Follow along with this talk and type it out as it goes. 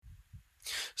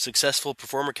Successful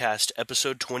Performer Cast,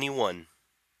 Episode 21.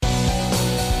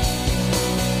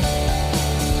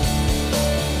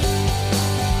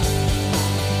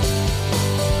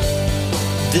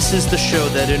 This is the show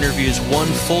that interviews one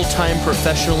full-time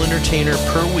professional entertainer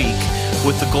per week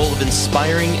with the goal of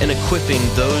inspiring and equipping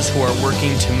those who are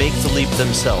working to make the leap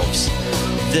themselves.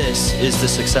 This is the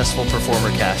Successful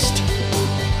Performer Cast.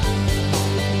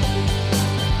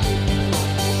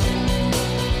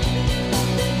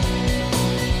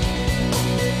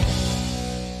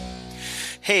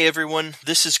 Hey everyone,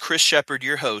 this is Chris Shepard,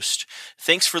 your host.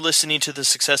 Thanks for listening to the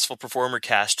Successful Performer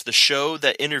Cast, the show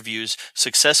that interviews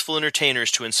successful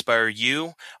entertainers to inspire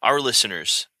you, our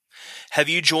listeners. Have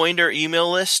you joined our email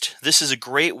list? This is a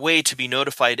great way to be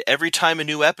notified every time a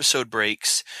new episode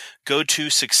breaks. Go to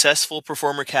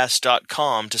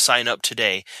successfulperformercast.com to sign up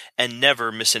today and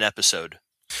never miss an episode.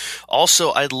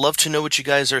 Also, I'd love to know what you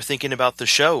guys are thinking about the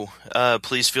show.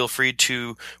 Please feel free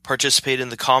to participate in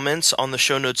the comments on the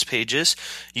show notes pages.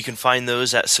 You can find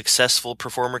those at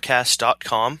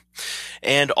successfulperformercast.com.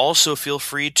 And also feel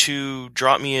free to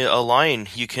drop me a line.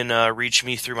 You can reach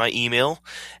me through my email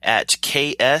at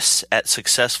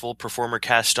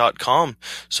ks@successfulperformercast.com.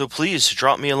 So please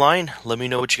drop me a line. Let me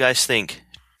know what you guys think.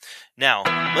 Now,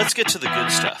 let's get to the good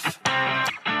stuff.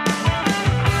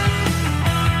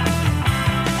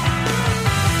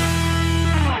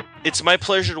 It's my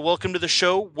pleasure to welcome to the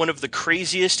show one of the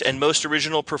craziest and most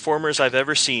original performers I've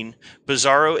ever seen.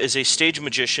 Bizzaro is a stage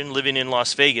magician living in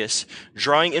Las Vegas.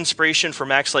 Drawing inspiration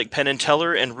from acts like Penn and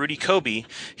Rudy, Coby,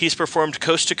 he's performed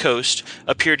coast to coast,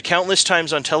 appeared countless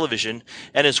times on television,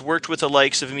 and has worked with the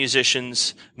likes of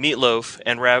musicians Loaf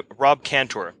and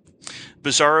Cantor.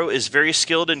 Bizzaro is very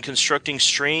skilled in constructing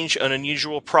strange and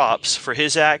unusual props for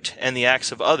his act and the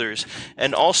acts of others,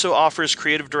 and also offers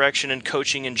creative direction and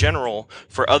coaching in general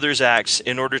for others' acts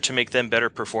in order to make them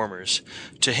better performers.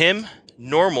 To him,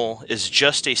 normal is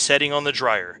just a setting on the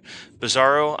dryer.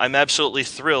 Bizzaro, I'm absolutely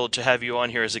thrilled to have you on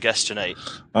here as a guest tonight.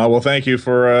 Well, thank you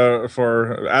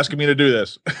for asking me to do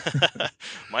this.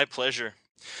 My pleasure.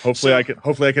 Hopefully I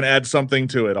can add something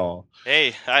to it all.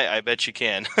 Hey, I bet you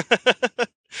can.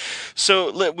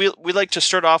 So we like to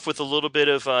start off with a little bit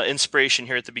of inspiration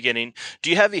here at the beginning. Do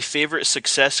you have a favorite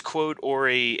success quote or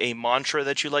a mantra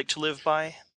that you like to live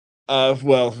by?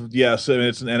 Well, yes, and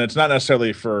it's not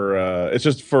necessarily for it's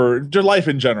just for your life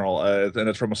in general, and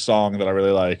it's from a song that I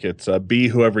really like. It's "Be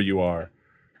Whoever You Are."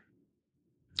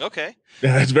 Okay.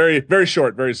 Yeah, it's very, very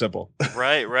short, very simple.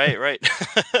 Right.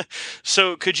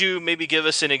 So could you maybe give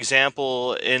us an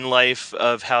example in life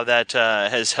of how that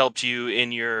has helped you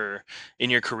in your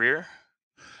career?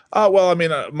 Well, I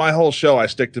mean, my whole show, I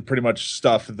stick to pretty much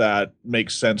stuff that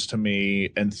makes sense to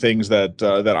me and things that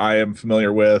I am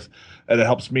familiar with, and it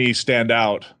helps me stand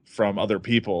out from other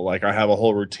people. Like I have a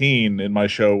whole routine in my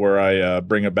show where I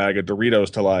bring a bag of Doritos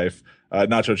to life.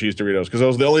 Nacho cheese Doritos, because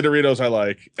those are the only Doritos I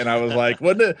like. And I was like,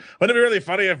 wouldn't it be really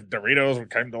funny if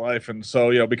Doritos came to life? And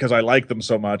so, because I like them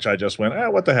so much, I just went,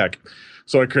 what the heck?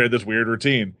 So I created this weird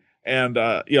routine. And,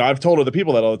 I've told other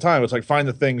people that all the time. It's like, find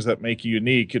the things that make you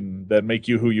unique and that make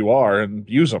you who you are and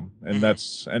use them. And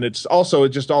it's also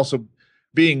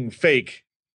being fake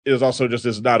is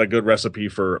not a good recipe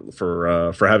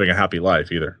for having a happy life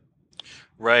either.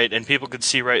 Right, and people could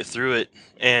see right through it,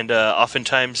 and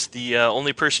oftentimes the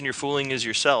only person you're fooling is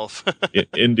yourself.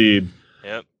 Indeed.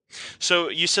 Yep. So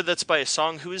you said that's by a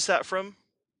song. Who is that from?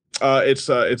 It's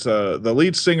the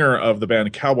lead singer of the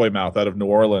band Cowboy Mouth out of New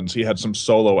Orleans. He had some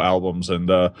solo albums, and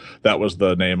that was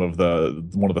the name of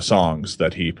one of the songs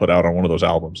that he put out on one of those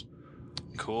albums.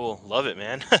 Cool. Love it,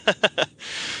 man.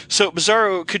 So,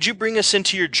 Bizzaro, could you bring us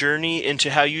into your journey into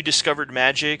how you discovered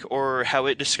magic or how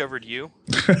it discovered you?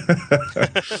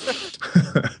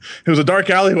 It was a dark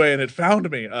alleyway and it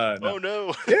found me. No. Oh,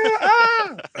 no.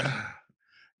 Yeah.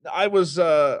 I was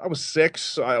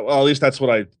 6. Well, at least that's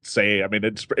what I say. I mean,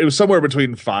 it was somewhere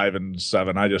between 5 and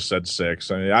 7. I just said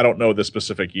 6. I mean, I don't know the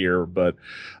specific year, but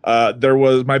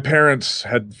my parents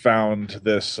had found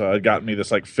this, got me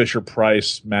this like Fisher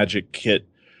Price magic kit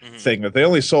thing that they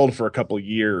only sold for a couple of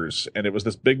years, and it was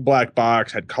this big black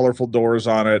box, had colorful doors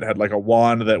on it, had like a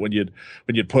wand that when you'd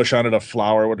push on it, a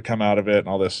flower would come out of it, and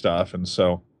all this stuff, and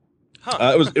so.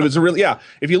 It was a really,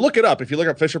 if you look it up, if you look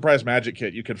up Fisher Price Magic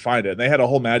Kit, you can find it. And they had a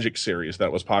whole magic series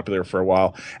that was popular for a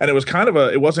while. And it was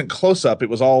it wasn't close up. It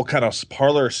was all kind of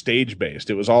parlor stage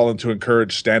based. It was all to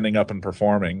encourage standing up and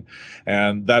performing.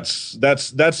 And that's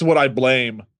what I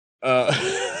blame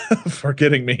for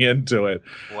getting me into it.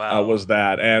 Wow. Was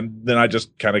that. And then I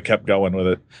just kind of kept going with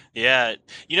it. Yeah.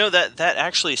 That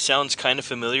actually sounds kind of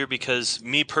familiar because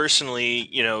me personally,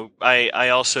 I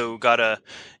also got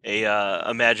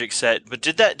a magic set. But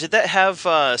did that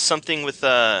have something with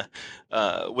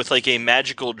like a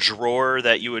magical drawer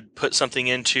that you would put something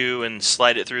into and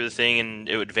slide it through the thing and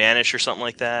it would vanish or something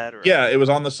like that? Or Yeah, it was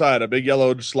on the side, a big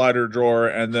yellow slider drawer,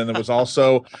 and then there was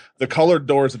also the colored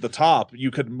doors at the top.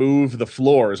 You could move the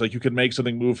floors, like you could make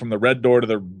something move from the red door to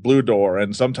the blue door,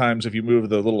 and sometimes if you move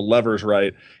the little levers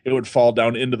right, it would fall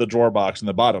down into the drawer box in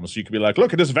the bottom. So you could be like,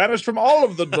 "Look, it has vanished from all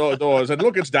of the doors, and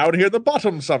look, it's down here at the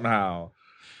bottom somehow."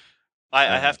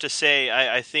 I have to say,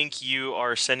 I think you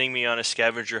are sending me on a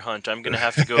scavenger hunt. I'm gonna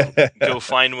have to go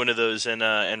find one of those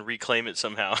and reclaim it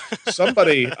somehow. Some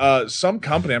company,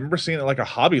 I remember seeing it like a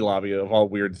Hobby Lobby of all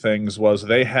weird things, was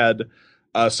they had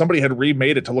somebody had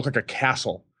remade it to look like a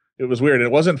castle. It was weird. It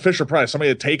wasn't Fisher Price. Somebody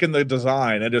had taken the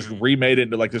design and just remade it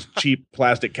into like this cheap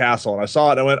plastic castle. And I saw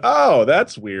it and I went, "Oh,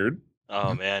 that's weird."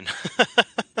 Oh man.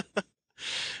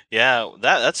 Yeah,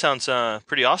 that sounds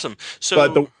pretty awesome. So,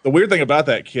 But the weird thing about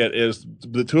that kit is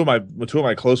the two of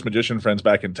my close magician friends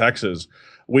back in Texas,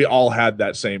 we all had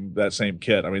that same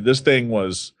kit. I mean, this thing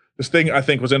I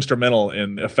think was instrumental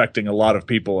in affecting a lot of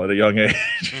people at a young age.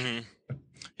 mhm.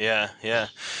 Yeah, yeah.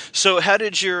 So, how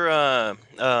did your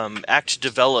act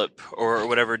develop, or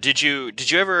whatever? Did you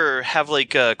ever have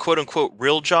like a quote unquote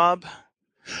real job?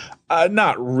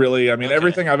 Not really. I mean, Okay.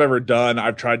 everything I've ever done,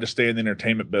 I've tried to stay in the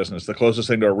entertainment business. The closest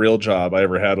thing to a real job I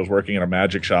ever had was working in a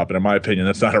magic shop, and in my opinion,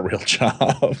 that's not a real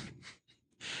job.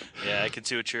 Yeah, I can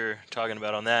see what you're talking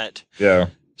about on that. Yeah.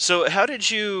 So, how did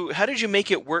you make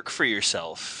it work for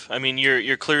yourself? I mean,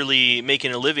 you're clearly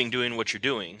making a living doing what you're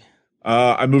doing.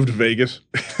 I moved to Vegas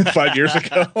 5 years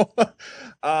ago.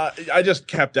 I just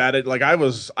kept at it. Like I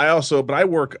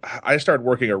started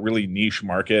working a really niche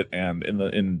market, and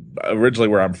in originally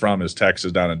where I'm from is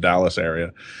Texas, down in Dallas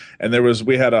area. And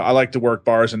I like to work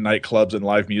bars and nightclubs and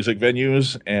live music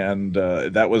venues. And,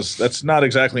 that's not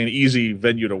exactly an easy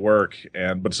venue to work.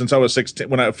 But since I was 16,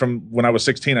 when I was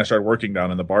 16, I started working down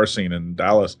in the bar scene in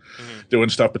Dallas, doing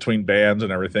stuff between bands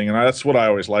and everything. And that's what I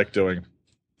always liked doing.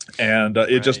 And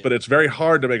Right. but it's very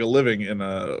hard to make a living in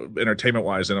entertainment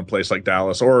wise in a place like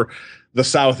Dallas or the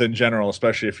South in general,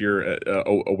 especially if you're a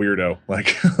weirdo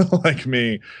like like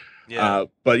me. Yeah.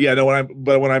 But yeah, no.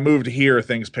 When I moved here,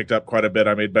 things picked up quite a bit.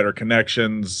 I made better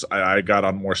connections. I got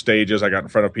on more stages. I got in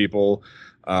front of people.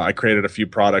 I created a few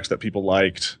products that people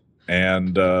liked,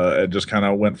 and it just kind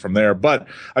of went from there. But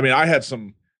I mean, I had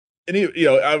some. And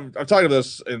I've talked about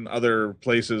this in other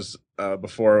places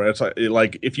before. It's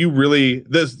like if you really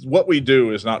this what we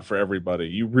do is not for everybody.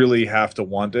 You really have to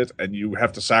want it, and you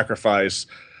have to sacrifice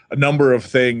a number of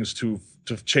things to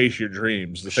chase your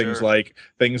dreams. The Sure.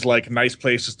 things like nice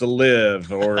places to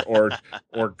live, or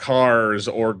cars,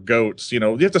 or goats. You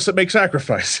have to make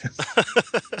sacrifices.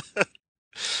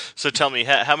 So tell me,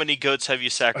 how many goats have you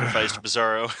sacrificed,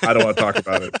 Bizzaro? I don't want to talk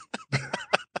about it.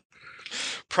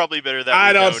 Probably better that I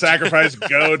we don't don't. sacrifice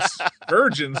goats.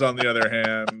 Virgins, on the other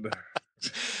hand.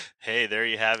 Hey, there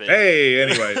you have it. Hey,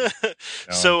 anyway. No,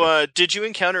 So, did you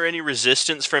encounter any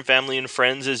resistance from family and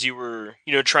friends as you were,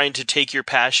 trying to take your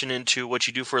passion into what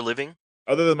you do for a living?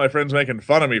 other than my friends making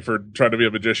fun of me for trying to be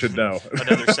a magician, no.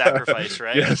 Another sacrifice,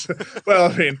 right? Yes. Well,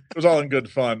 I mean, it was all in good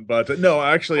fun, but no,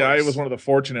 actually, Of I course. was one of the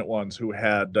fortunate ones who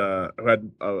had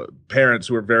parents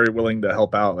who were very willing to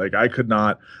help out. Like I didn't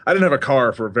have a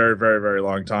car for a very, very, very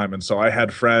long time, and so I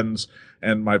had friends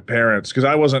and my parents because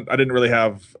I didn't really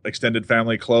have extended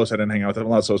family close. I didn't hang out with them a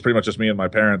lot, so it was pretty much just me and my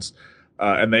parents.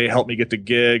 And they helped me get to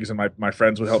gigs, and my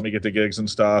friends would help me get to gigs and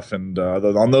stuff. And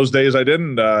on those days I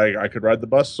didn't, I could ride the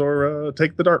bus or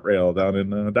take the dart rail down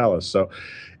in Dallas. So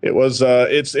it was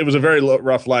it was a very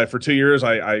rough life. For 2 years,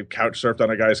 I couch surfed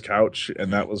on a guy's couch,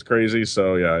 and that was crazy.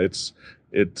 So yeah,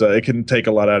 it can take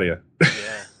a lot out of you.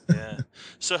 Yeah, yeah.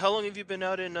 So, how long have you been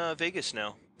out in Vegas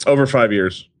now? Over 5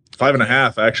 years, five and a Okay.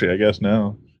 half actually, I guess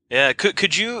now. Yeah,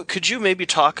 could you maybe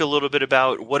talk a little bit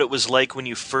about what it was like when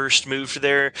you first moved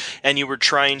there and you were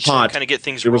trying to Hot. kind of get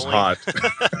things It was rolling? hot.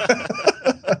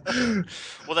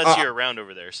 Well, that's year round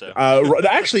over there, so.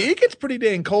 Actually, it gets pretty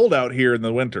dang cold out here in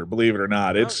the winter. Believe it or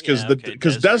not, Oh, it's because yeah, okay,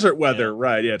 because desert, desert weather, yeah.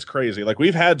 right? Yeah, it's crazy. Like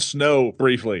we've had snow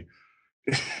briefly.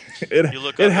 it You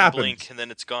look it up and happens. blink, and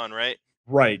then it's gone, right?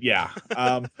 Right, yeah.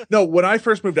 No, when I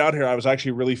first moved out here, I was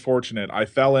actually really fortunate. I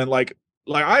fell in like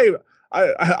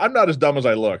I'm not as dumb as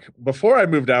I look. Before I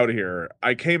moved out here,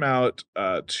 I came out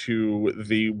to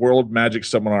the World Magic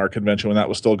Seminar convention when that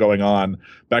was still going on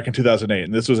back in 2008,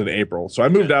 and this was in April. So I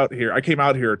moved Okay. out here. I came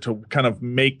out here to kind of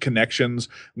make connections,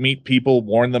 meet people,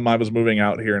 warn them I was moving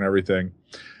out here and everything.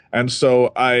 And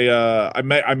so I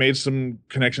made some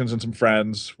connections and some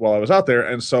friends while I was out there,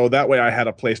 and so that way I had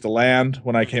a place to land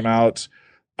when I came out.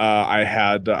 And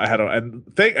at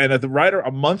the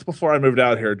a month before I moved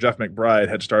out here, Jeff McBride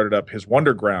had started up his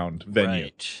Wonderground venue.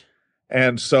 Right.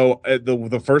 And so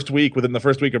the first week, within the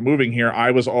first week of moving here,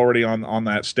 I was already on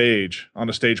that stage, on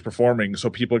a stage performing. So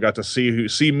people got to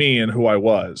see me and who I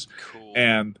was. Cool.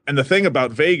 And the thing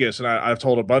about Vegas, and I've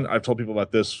told people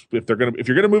about this, if you're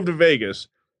gonna move to Vegas,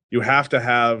 you have to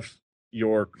have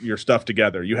your stuff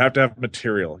together. You have to have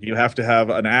material. You have to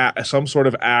have some sort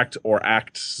of act or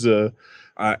acts.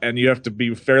 And you have to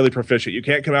be fairly proficient. You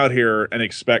can't come out here and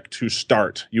expect to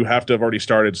start. You have to have already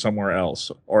started somewhere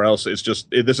else, or else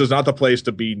this is not the place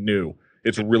to be new.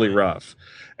 It's really rough.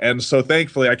 And so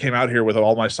thankfully I came out here with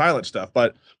all my silent stuff.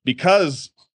 But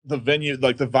because the venue,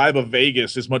 like the vibe of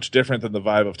Vegas is much different than the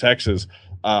vibe of Texas,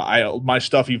 my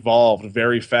stuff evolved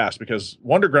very fast because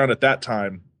Wonderground at that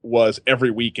time was every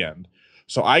weekend.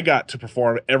 So I got to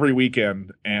perform every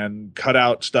weekend and cut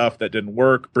out stuff that didn't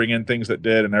work, bring in things that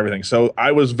did and everything. So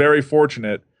I was very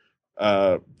fortunate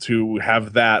to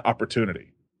have that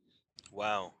opportunity.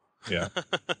 Wow. Yeah.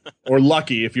 Or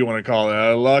lucky, if you want to call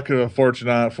it. Luck,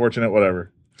 fortunate,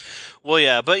 whatever. Well,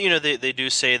 yeah, but they do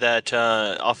say that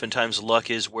oftentimes luck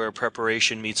is where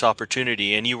preparation meets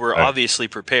opportunity, and you were obviously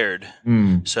prepared.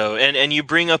 So, and you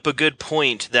bring up a good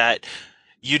point that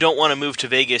you don't want to move to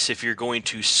Vegas if you're going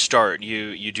to start.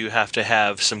 You do have to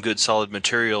have some good solid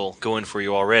material going for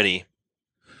you already.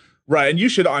 Right, and you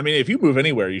should, I mean, if you move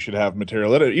anywhere, you should have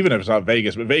material, even if it's not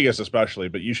Vegas, but Vegas especially,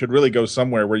 but you should really go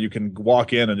somewhere where you can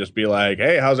walk in and just be like,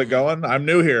 hey, how's it going? I'm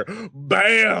new here.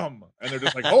 Bam! And they're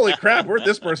just like, holy crap, where'd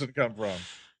this person come from?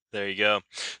 There you go.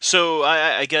 So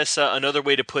I guess another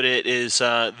way to put it is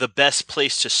the best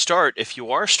place to start if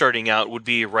you are starting out would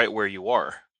be right where you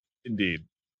are. Indeed.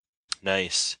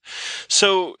 Nice.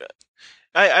 So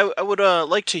I would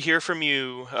like to hear from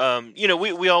you.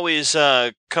 We always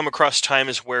come across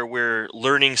times where we're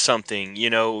learning something.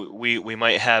 We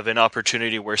might have an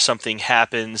opportunity where something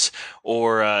happens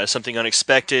or something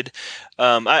unexpected.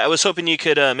 I was hoping you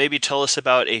could maybe tell us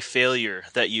about a failure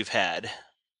that you've had.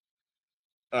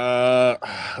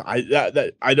 I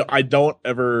don't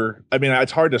ever. I mean,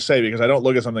 it's hard to say because I don't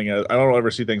look at something as I don't ever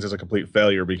see things as a complete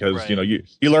failure because Right.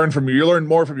 You learn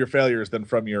more from your failures than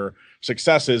from your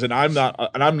successes, and I'm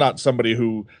not somebody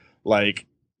who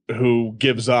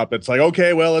gives up. It's like,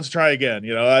 okay, well, let's try again.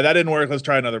 That didn't work. Let's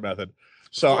try another method.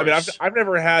 So I mean, I've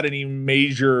never had any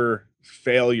major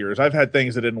failures. I've had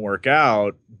things that didn't work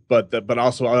out, but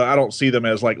also I don't see them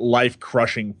as like life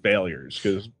crushing failures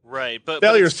because. Right, but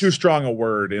failure is too strong a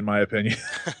word, in my opinion.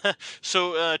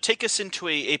 So take us into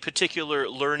a particular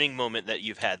learning moment that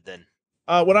you've had then.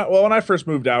 When I first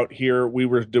moved out here,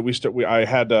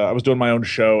 I was doing my own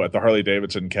show at the Harley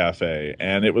Davidson Cafe,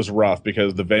 and it was rough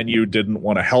because the venue didn't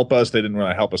want to help us. They didn't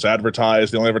want to help us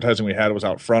advertise. The only advertising we had was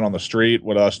out front on the street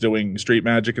with us doing street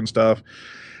magic and stuff.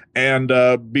 And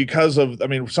because of, I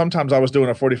mean, sometimes I was doing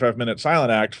a 45-minute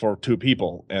silent act for two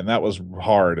people, and that was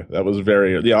hard. That was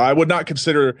very, I would not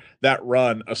consider that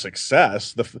run a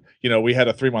success. We had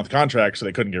a 3-month contract, so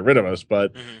they couldn't get rid of us.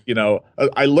 But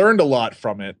I learned a lot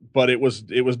from it. But it was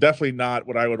definitely not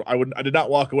what I did not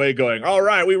walk away going, all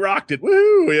right, we rocked it,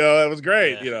 woohoo! That was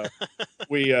great. Yeah.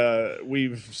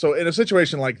 So in a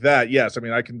situation like that, yes, I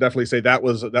mean, I can definitely say that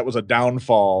was a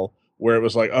downfall. Where it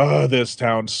was like, oh, this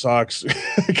town sucks,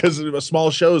 because small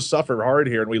shows suffer hard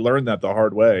here, and we learned that the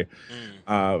hard way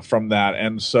from that.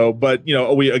 And so, but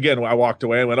I walked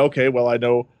away and went, okay, well, I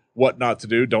know what not to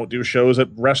do. Don't do shows at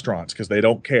restaurants because they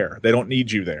don't care. They don't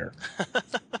need you there.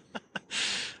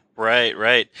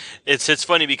 Right. It's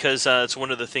funny because it's one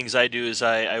of the things I do is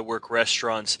I work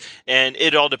restaurants, and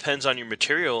it all depends on your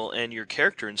material and your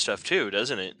character and stuff too,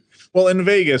 doesn't it? Well, in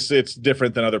Vegas, it's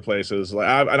different than other places.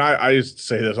 I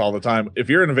say this all the time. If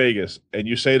you're in Vegas and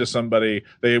you say to somebody,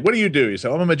 what do? You say,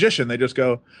 I'm a magician. They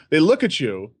look at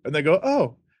you and they go,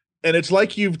 oh. And it's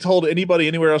like you've told anybody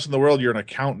anywhere else in the world you're an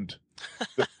accountant.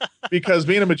 Because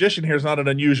being a magician here is not an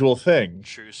unusual thing.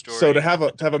 True story. So to have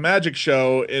a magic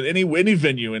show in any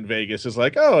venue in Vegas is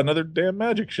like, oh, another damn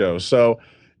magic show. So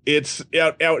it's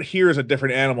out here is a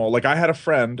different animal. Like I had a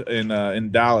friend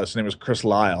in Dallas, his name was Chris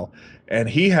Lyle, and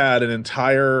he had an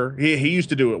entire he used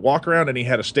to do it walk around, and he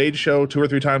had a stage show 2 or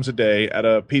 3 times a day at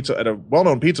a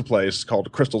well-known pizza place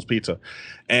called Crystal's Pizza,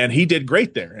 and he did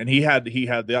great there. And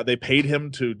they paid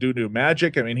him to do new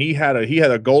magic. I mean, he had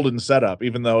a golden setup,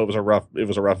 even though it was a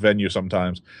rough venue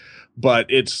sometimes.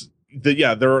 But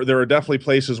there are definitely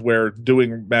places where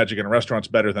doing magic in a restaurant's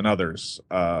better than others.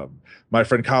 My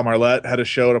friend Kyle Marlette had a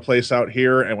show at a place out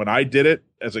here, and when I did it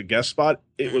as a guest spot,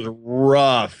 it was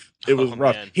rough. It was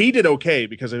rough. Man. He did okay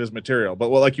because of his material, but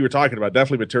like you were talking about,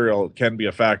 definitely material can be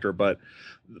a factor. But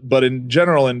but in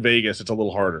general in Vegas, it's a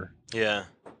little harder. Yeah,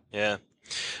 yeah.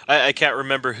 I can't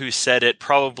remember who said it.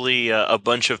 Probably a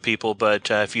bunch of people.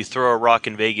 But if you throw a rock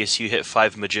in Vegas, you hit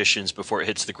 5 magicians before it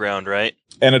hits the ground, right?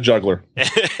 And a juggler.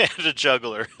 And a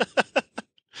juggler.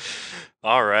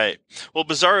 All right. Well,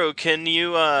 Bizzaro, can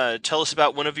you tell us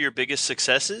about one of your biggest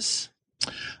successes?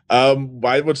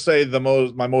 I would say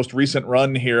my most recent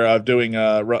run here of doing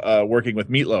working with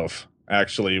Meatloaf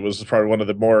actually was probably one of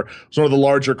the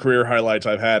larger career highlights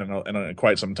I've had in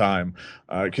quite some time.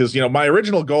 Because my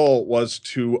original goal was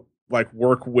to like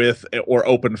work with or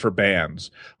open for bands,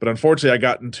 but unfortunately I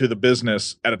got into the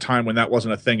business at a time when that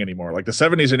wasn't a thing anymore. Like the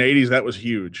 70s and 80s, that was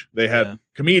huge. They had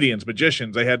comedians,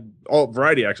 magicians, they had all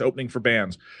variety acts opening for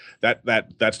bands.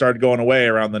 That started going away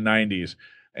around the 90s.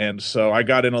 And so I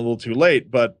got in a little too late,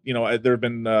 but there have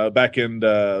been back in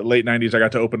the late 90s, I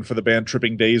got to open for the band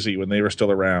Tripping Daisy when they were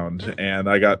still around, and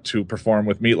I got to perform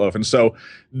with Meatloaf. And so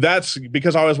that's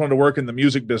because I always wanted to work in the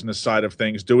music business side of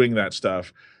things, doing that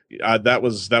stuff. That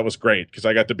was great because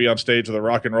I got to be on stage with a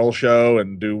rock and roll show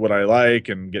and do what I like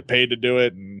and get paid to do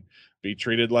it and be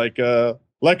treated like one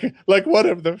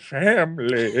of the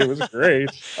family. It was great.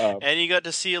 And you got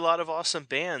to see a lot of awesome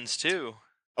bands too.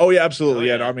 Oh yeah,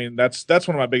 absolutely. Oh, yeah. No, I mean, that's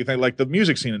one of my big things. Like the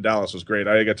music scene in Dallas was great.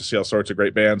 I got to see all sorts of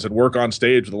great bands and work on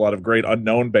stage with a lot of great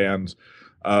unknown bands,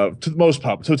 to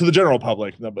the general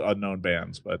public, unknown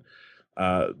bands. But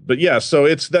yeah. So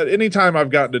it's that anytime I've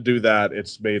gotten to do that,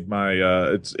 it's made my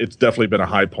it's definitely been a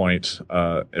high point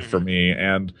for me.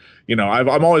 And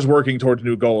I'm always working towards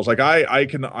new goals. Like I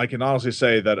can honestly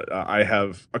say that I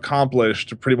have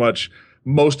accomplished pretty much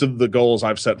most of the goals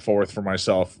I've set forth for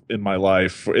myself in my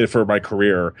life for my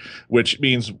career, which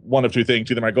means one of two things: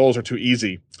 either my goals are too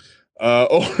easy,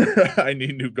 or I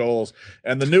need new goals.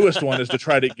 And the newest one is to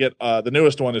try to get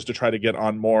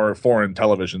on more foreign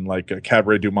television, like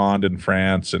Cabaret du Monde in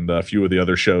France and a few of the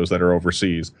other shows that are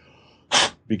overseas.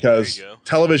 Because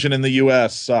television in the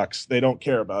U.S. sucks. They don't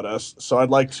care about us. So I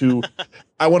want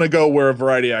to go where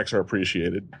variety acts are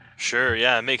appreciated. Sure,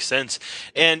 yeah, it makes sense.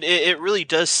 And it really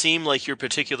does seem like your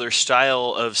particular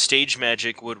style of stage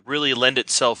magic would really lend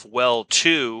itself well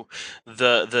to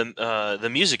the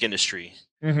music industry.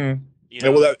 Mm-hmm. Yeah,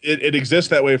 well, it exists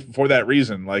that way for that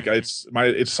reason. Like it's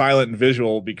silent and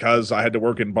visual because I had to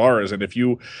work in bars, and if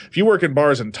you work in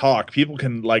bars and talk, people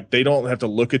can they don't have to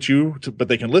look at you, but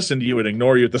they can listen to you and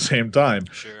ignore you at the same time.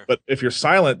 Sure. But if you're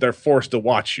silent, they're forced to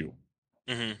watch you.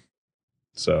 Mm-hmm.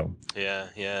 So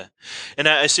yeah, and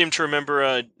I seem to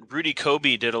remember Rudy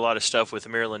Coby did a lot of stuff with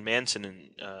Marilyn Manson and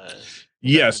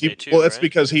yes, that's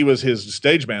because he was his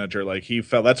stage manager. Like he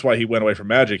felt that's why he went away from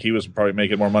magic. He was probably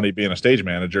making more money being a stage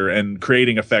manager and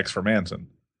creating effects for Manson.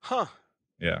 Huh.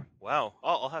 Yeah. Wow.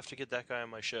 I'll have to get that guy on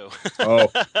my show. oh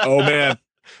man.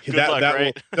 Good luck,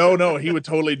 right? No, he would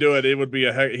totally do it. It would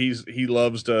be he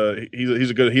loves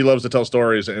to tell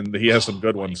stories, and he has some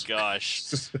good ones. Gosh.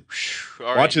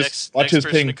 All right, watch his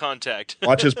person to contact.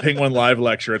 Watch his Penguin Live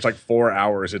lecture. It's like 4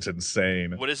 hours. It's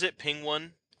insane. What is it?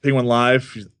 Penguin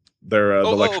Live. They're the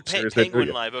lecture series. Penguin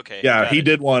Live. Okay. Yeah, he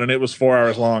did one, and it was 4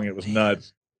 hours long. It was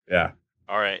nuts. Yeah.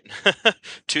 All right.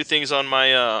 2 things on my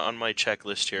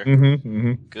checklist here.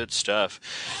 Good stuff.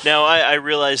 Now, I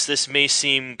realize this may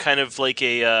seem kind of like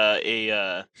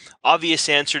a obvious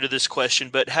answer to this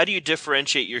question, but how do you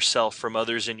differentiate yourself from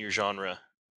others in your genre?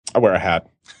 I wear a hat.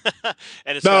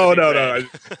 And it's no.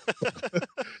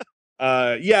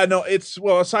 It's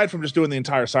aside from just doing the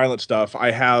entire silent stuff,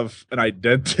 I have an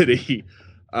identity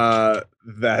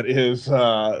that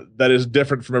is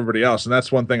different from everybody else, and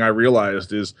that's one thing I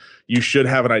realized is you should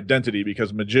have an identity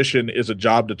because magician is a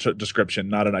job description,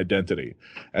 not an identity.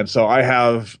 And so I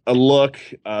have a look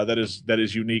that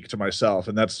is unique to myself,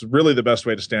 and that's really the best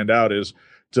way to stand out is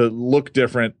to look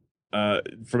different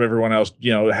from everyone else.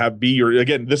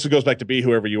 This goes back to be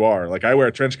whoever you are. Like I wear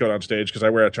a trench coat on stage because I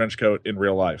wear a trench coat in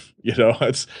real life.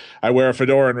 I wear a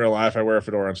fedora in real life. I wear a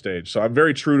fedora on stage. So I'm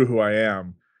very true to who I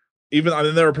am.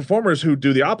 There are performers who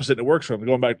do the opposite and it works for them.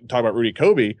 Going back to talk about Rudy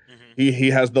Coby, he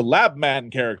has the lab man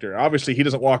character. Obviously, he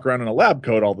doesn't walk around in a lab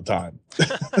coat all the time.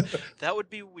 That would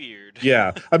be weird.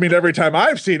 Yeah, I mean, every time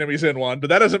I've seen him, he's in one, but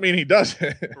that doesn't mean he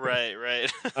doesn't.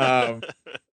 Right.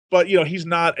 But he's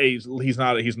not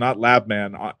lab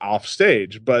man off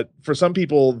stage. But for some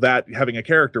people, that having a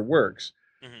character works,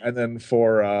 and then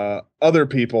for other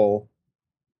people.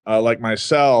 Like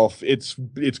myself, it's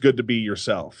good to be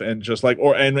yourself and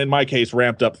and in my case,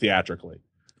 ramped up theatrically.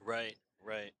 Right.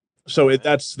 So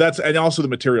that's and also the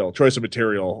material, choice of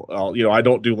material. I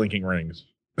don't do linking rings,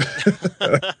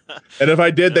 and if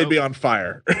I did, they'd be on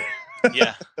fire.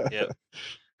 Yeah.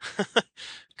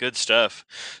 Good stuff.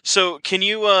 So, can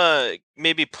you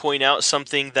maybe point out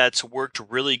something that's worked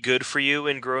really good for you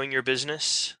in growing your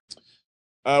business?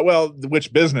 Well,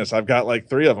 which business? I've got like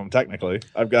three of them technically.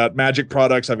 I've got magic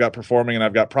products, I've got performing, and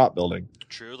I've got prop building.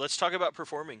 True. Let's talk about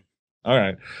performing. All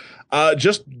right.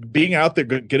 Just being out there,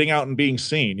 getting out and being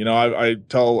seen. I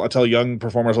tell young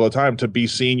performers all the time, to be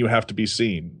seen, you have to be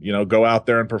seen. Go out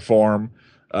there and perform.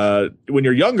 When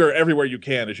you're younger, everywhere you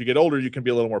can. As you get older, you can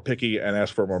be a little more picky and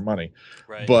ask for more money.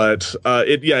 Right. But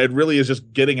it really is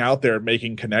just getting out there and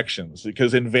making connections.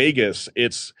 Because in Vegas,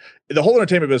 it's the whole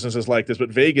entertainment business is like this, but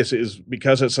Vegas is,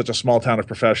 because it's such a small town of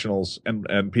professionals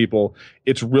and people.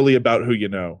 It's really about who you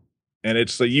know. And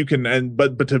it's so you can, and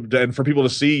for people to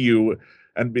see you,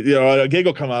 and a gig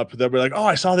will come up, they'll be like, "Oh,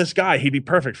 I saw this guy; he'd be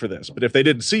perfect for this." But if they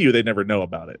didn't see you, they'd never know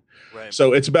about it. Right.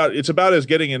 So it's about as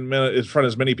getting in front of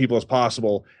as many people as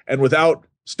possible, and without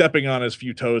stepping on as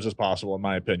few toes as possible, in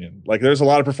my opinion. Like, there's a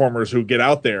lot of performers who get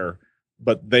out there,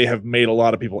 but they have made a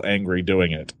lot of people angry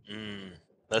doing it.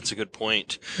 That's a good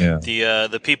point. Yeah.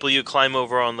 The people you climb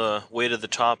over on the way to the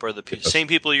top are the same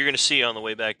people you're going to see on the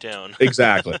way back down.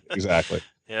 Exactly.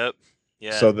 Yep.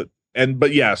 Yeah.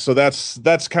 So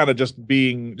that's kind of just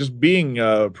being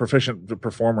a proficient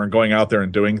performer and going out there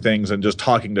and doing things and just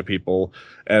talking to people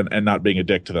and not being a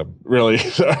dick to them, really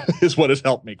is what has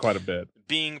helped me quite a bit.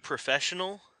 Being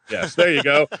professional? Yes, there you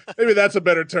go. Maybe that's a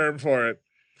better term for it.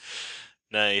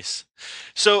 Nice.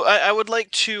 So I would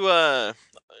like to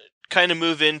kind of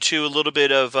move into a little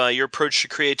bit of your approach to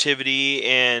creativity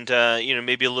and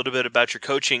maybe a little bit about your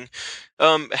coaching.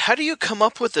 How do you come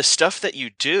up with the stuff that you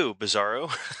do,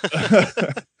 Bizzaro?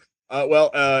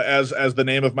 As the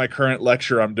name of my current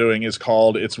lecture I'm doing is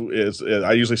called,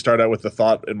 I usually start out with the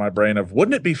thought in my brain of,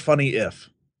 wouldn't it be funny if?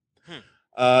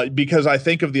 Because I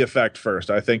think of the effect first.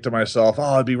 I think to myself,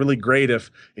 oh, it'd be really great if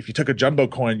you took a jumbo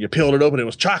coin, you peeled it open, it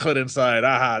was chocolate inside.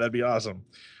 Aha, that'd be awesome.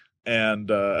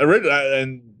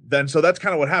 So that's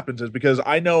kind of what happens, is because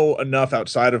I know enough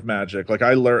outside of magic. Like,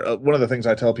 I learn, one of the things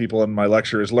I tell people in my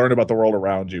lecture is learn about the world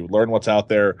around you, learn what's out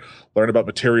there, learn about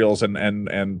materials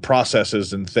and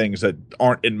processes and things that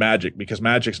aren't in magic, because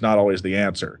magic's not always the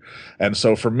answer. And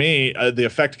so for me, the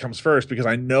effect comes first, because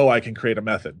I know I can create a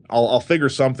method. I'll figure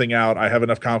something out. I have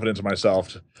enough confidence in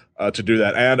myself to do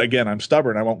that. And again, I'm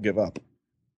stubborn. I won't give up.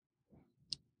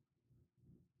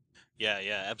 Yeah,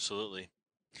 absolutely.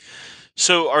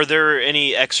 So are there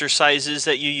any exercises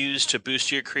that you use to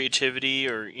boost your creativity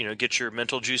or, get your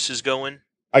mental juices going?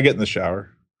 I get in the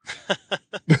shower.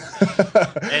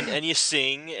 and you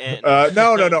sing and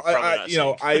no.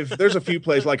 There's a few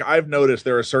places, like, I've noticed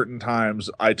there are certain times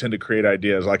I tend to create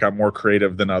ideas, like I'm more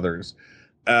creative than others.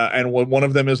 And one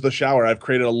of them is the shower. I've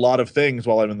created a lot of things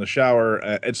while I'm in the shower.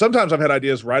 And sometimes I've had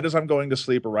ideas right as I'm going to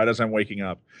sleep or right as I'm waking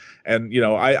up. And,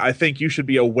 I think you should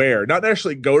be aware, not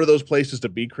necessarily go to those places to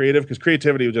be creative, because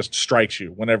creativity just strikes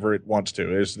you whenever it wants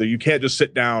to. Is that you can't just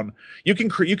sit down. You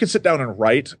can sit down and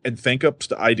write and think up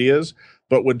ideas.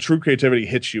 But when true creativity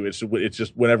hits you, it's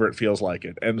just whenever it feels like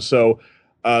it. And so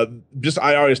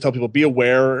I always tell people, be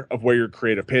aware of where you're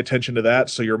creative. Pay attention to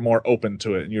that, so you're more open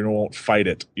to it and you won't fight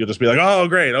it. You'll just be like, oh,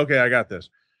 great. Okay, I got this.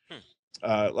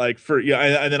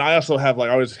 And then I also have, I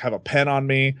always have a pen on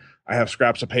me. I have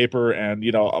scraps of paper, and,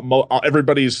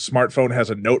 everybody's smartphone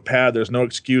has a notepad. There's no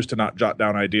excuse to not jot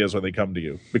down ideas when they come to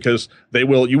you, because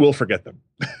you will forget them.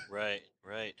 Right.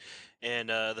 And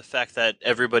the fact that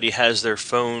everybody has their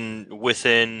phone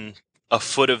within a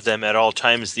foot of them at all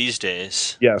times these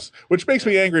days. Yes, which makes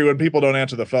me angry when people don't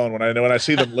answer the phone when I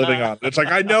see them living on it. It's like,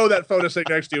 I know that phone is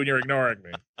sitting next to you and you're ignoring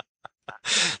me.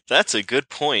 That's a good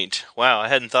point. Wow, I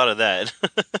hadn't thought of that.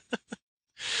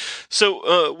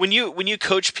 So when you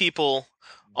coach people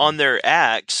on their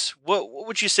acts, what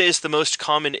would you say is the most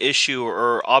common issue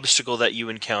or obstacle that you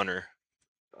encounter?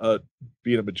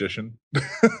 Being a magician,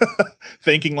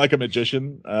 thinking like a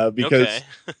magician, because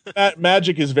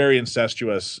magic is very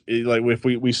incestuous. Like, if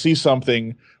we see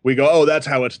something, we go, oh, that's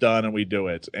how it's done, and we do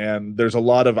it. And there's a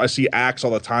lot of, I see acts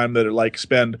all the time that are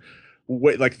spend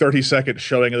 30 seconds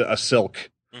showing a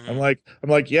silk. Mm-hmm. I'm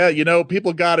like, yeah,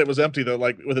 people got it was empty though,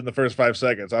 within the first 5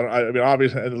 seconds. I mean,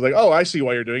 obviously, it's like, oh, I see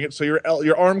why you're doing it. So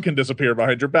your arm can disappear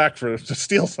behind your back to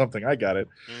steal something. I got it.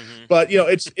 Mm-hmm. But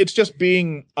it's just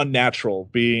being unnatural,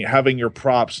 having your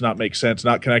props not make sense,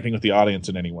 not connecting with the audience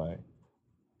in any way.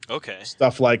 Okay.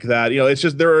 Stuff like that. It's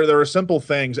just there are simple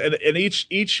things, and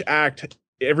each act,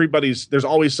 there's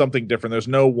always something different. There's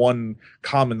no one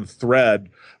common thread.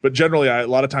 But generally, a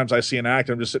lot of times I see an act,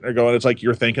 I'm just sitting there going, it's like,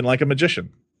 you're thinking like a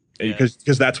magician, because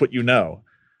that's what you know.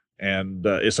 And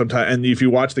sometimes, and if you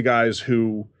watch the guys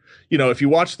who, if you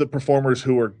watch the performers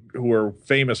who are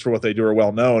famous for what they do or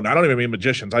well known, I don't even mean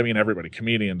magicians. I mean everybody,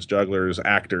 comedians, jugglers,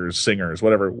 actors, singers,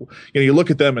 whatever. You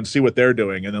look at them and see what they're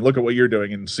doing, and then look at what you're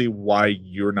doing and see why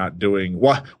you're not doing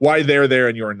why they're there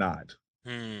and you're not.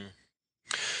 Hmm.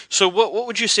 So what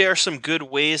would you say are some good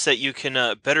ways that you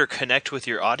can better connect with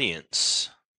your audience?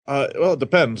 Well, it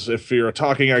depends if you're a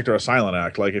talking act or a silent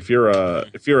act. Like Hmm.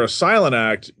 if you're a silent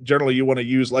act, generally you want to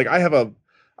use like I have a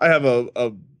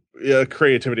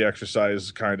creativity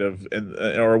exercise kind of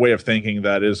or a way of thinking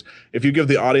that is if you give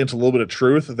the audience a little bit of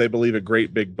truth, they believe a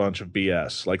great big bunch of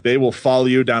BS. Like they will follow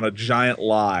you down a giant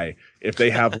lie if they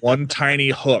have one tiny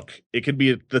hook. It can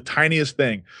be the tiniest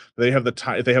thing. They have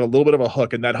they have a little bit of a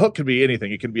hook, and that hook can be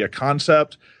anything. It can be a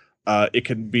concept. It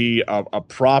can be a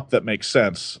prop that makes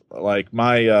sense. Like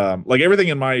like everything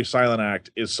in my silent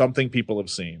act is something people have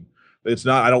seen. It's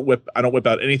not. I don't whip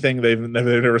out anything they've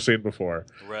never seen before.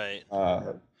 Right.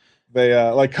 They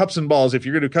like cups and balls. If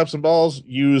you're gonna do cups and balls,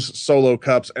 use solo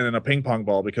cups and then a ping pong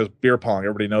ball because beer pong,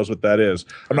 everybody knows what that is.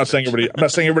 I'm not saying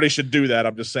everybody should do that.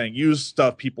 I'm just saying use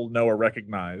stuff people know or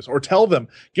recognize, or tell them,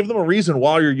 give them a reason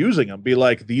while you're using them. Be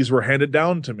like, these were handed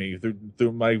down to me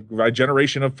through my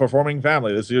generation of performing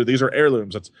family. These are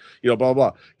heirlooms. It's blah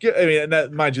blah. I mean, and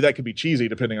that, mind you, that could be cheesy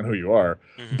depending on who you are.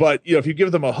 Hmm. But if you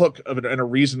give them a hook and a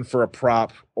reason for a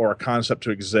prop or a concept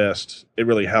to exist, it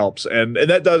really helps, and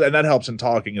that helps in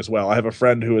talking as well. I have a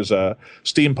friend who is a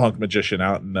steampunk magician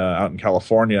out in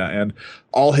California, and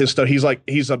all his stuff. We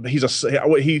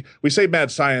say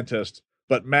mad scientist,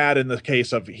 but mad in the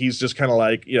case of he's just kind of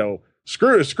like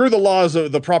screw the laws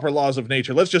of the proper laws of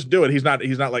nature. Let's just do it. He's not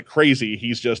like crazy.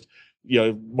 He's just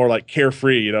more like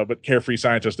carefree, but carefree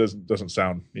scientist doesn't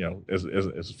sound,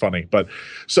 as funny. But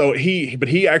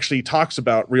he actually talks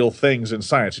about real things in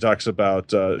science. He talks about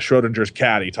Schrodinger's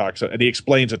cat. And he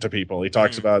explains it to people. He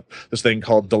talks about this thing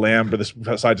called this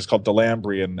science is called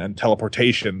Delambre and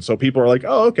teleportation. So people are like,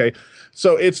 oh, okay.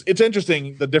 So it's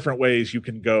interesting the different ways you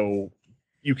can go.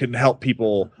 You can help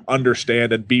people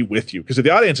understand and be with you, because if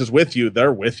the audience is with you,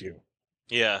 they're with you.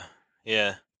 Yeah.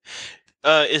 Yeah.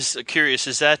 Is curious,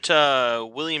 is that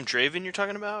William Draven you're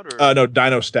talking about, or No,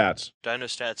 Dino Stats. Dino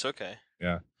Stats? Okay.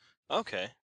 Yeah. Okay.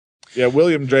 Yeah,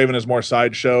 William Draven is more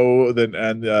sideshow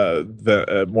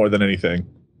more than anything.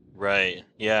 Right.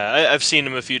 Yeah, I've seen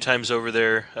him a few times over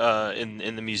there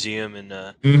in the museum and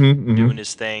Mm-hmm. doing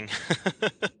his thing.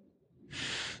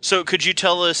 So could you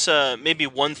tell us maybe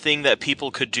one thing that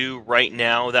people could do right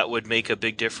now that would make a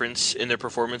big difference in their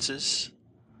performances?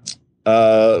 Some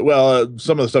of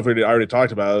the stuff we already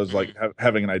talked about is like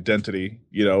having an identity,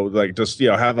 like just,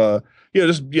 have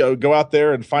go out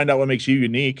there and find out what makes you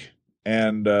unique.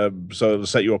 And, so to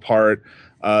set you apart,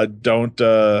 don't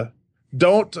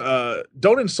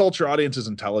insult your audience's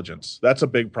intelligence. That's a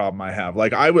big problem I have.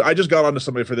 Like I just got onto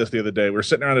somebody for this the other day. We were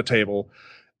sitting around a table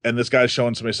and this guy's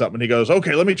showing somebody something and he goes,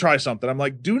 okay, let me try something. I'm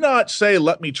like, do not say,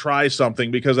 let me try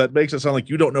something, because that makes it sound like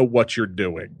you don't know what you're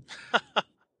doing.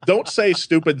 Don't say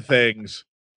stupid things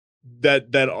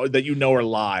that are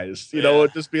lies.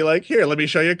 Just be like, here, let me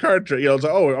show you a card trick. It's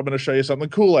like, oh, I'm going to show you something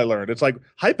cool I learned. It's like,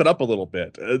 hype it up a little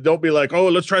bit. Don't be like, oh,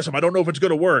 let's try some. I don't know if it's going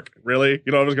to work. Really?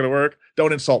 You know if it's going to work?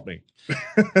 Don't insult me.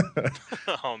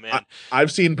 Oh man,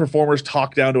 I've seen performers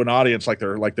talk down to an audience like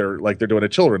they're doing a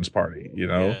children's party.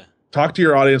 Yeah. Talk to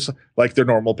your audience like they're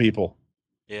normal people.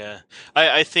 Yeah,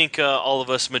 I think all of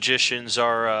us magicians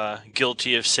are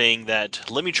guilty of saying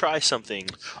that. Let me try something.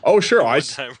 Oh, sure. One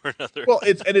time or another. Well,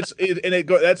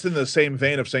 that's in the same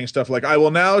vein of saying stuff like, I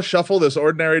will now shuffle this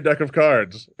ordinary deck of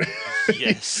cards.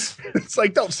 Yes. It's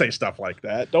like, don't say stuff like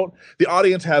that. Don't. The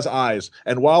audience has eyes,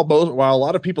 and while a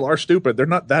lot of people are stupid, they're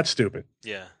not that stupid.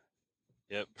 Yeah.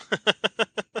 Yep.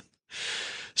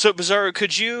 So, Bizzaro,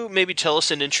 could you maybe tell us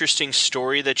an interesting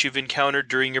story that you've encountered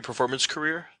during your performance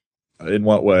career? In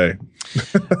what way?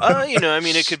 I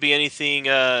mean, it could be anything,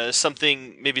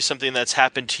 something that's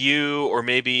happened to you, or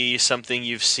maybe something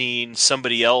you've seen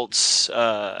somebody else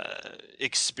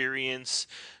experience,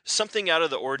 something out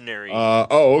of the ordinary.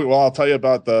 I'll tell you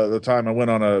about the time I went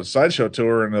on a sideshow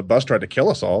tour and the bus tried to kill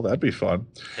us all. That'd be fun.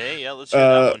 Hey, yeah, let's hear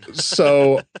that one.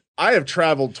 So I have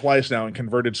traveled twice now and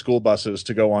converted school buses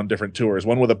to go on different tours,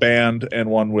 one with a band and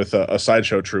one with a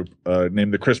sideshow troupe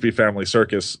named the Crispy Family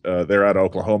Circus. They're out of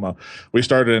Oklahoma. We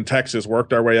started in Texas,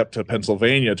 worked our way up to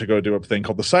Pennsylvania to go do a thing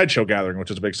called the Sideshow Gathering,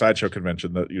 which is a big sideshow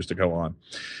convention that used to go on.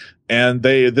 And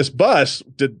this bus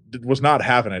was not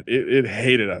having it. It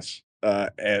hated us.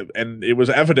 And it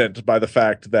was evident by the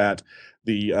fact that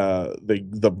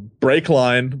the brake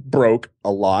line broke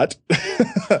a lot.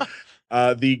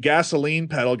 The gasoline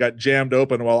pedal got jammed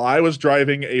open while I was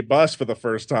driving a bus for the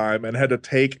first time and had to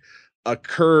take a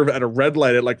curve at a red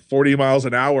light at like 40 miles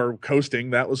an hour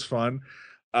coasting. That was fun.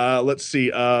 Let's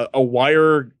see. A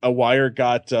wire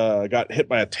got hit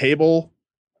by a table,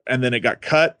 and then it got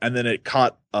cut, and then it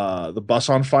caught the bus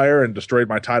on fire and destroyed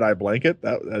my tie-dye blanket.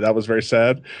 That was very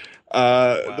sad. The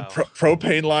Wow.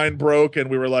 propane line broke, and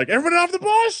we were like, "Everyone off the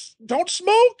bus! Don't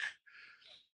smoke!"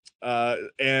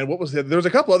 And what was there was a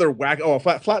couple other a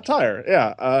flat tire.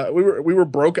 Yeah. We were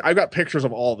broke. I got pictures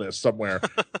of all this somewhere.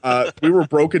 We were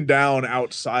broken down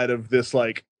outside of this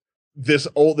abandoned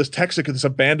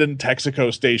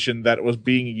Texaco station that was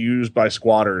being used by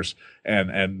squatters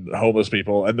and homeless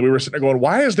people. And we were sitting there going,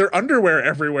 why is there underwear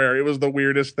everywhere? It was the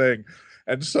weirdest thing.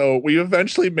 And so we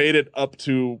eventually made it up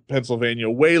to Pennsylvania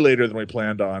way later than we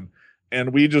planned on.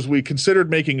 And we considered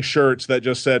making shirts that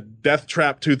just said Death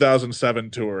Trap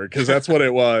 2007 tour, because that's what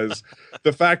it was.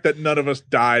 The fact that none of us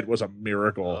died was a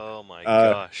miracle. Oh my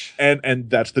gosh. And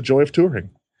that's the joy of touring.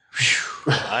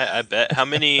 I bet. How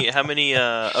many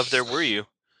of there were you?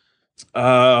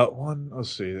 Let's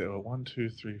see. One, two,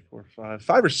 three, four,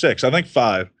 five or six. I think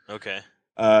five. Okay.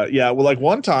 Yeah. Well, like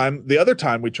the other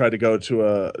time we tried to go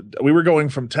to we were going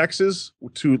from Texas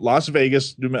to Las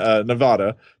Vegas,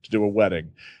 Nevada to do a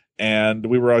wedding. And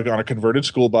we were on a converted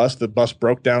school bus. The bus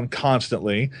broke down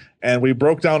constantly. And we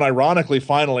broke down, ironically,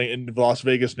 finally in Las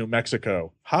Vegas, New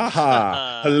Mexico. Ha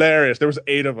ha. Hilarious. There was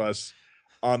 8 of us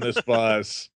on this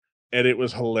bus. And it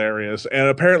was hilarious. And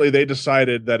apparently they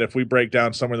decided that if we break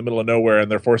down somewhere in the middle of nowhere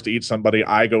and they're forced to eat somebody,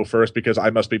 I go first because I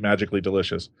must be magically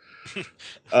delicious.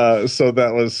 So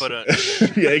that was,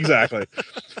 yeah, exactly.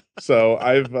 So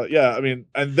I mean,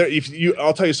 and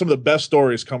I'll tell you, some of the best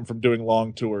stories come from doing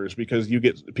long tours, because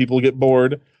people get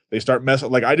bored. They start messing.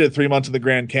 Like I did 3 months in the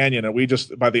Grand Canyon, and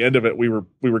by the end of it, we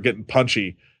were getting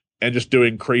punchy and just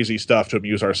doing crazy stuff to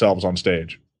amuse ourselves on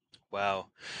stage. Wow.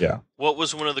 Yeah. What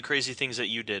was one of the crazy things that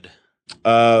you did?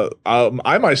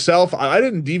 I myself, I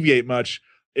didn't deviate much.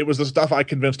 It was the stuff I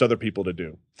convinced other people to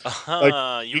do.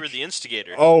 You were the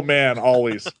instigator. Oh man,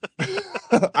 always.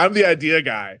 I'm the idea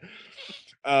guy.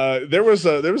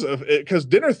 Because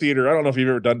dinner theater, I don't know if you've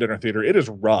ever done dinner theater. It is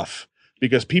rough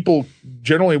because people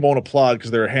generally won't applaud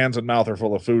because their hands and mouth are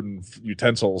full of food and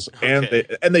utensils, Okay.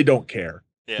 and they don't care.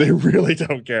 Yeah. They really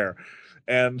don't care.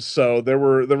 And so there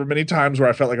were many times where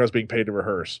I felt like I was being paid to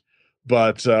rehearse.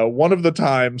 But one of the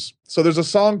times, so there's a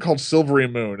song called Silvery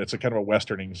Moon. It's a kind of a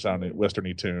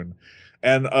westerny tune.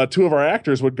 And 2 of our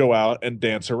actors would go out and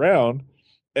dance around.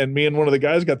 And me and one of the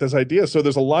guys got this idea. So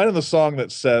there's a line in the song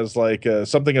that says like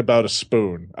something about a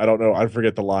spoon. I don't know. I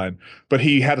forget the line. But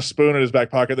he had a spoon in his back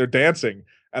pocket. They're dancing.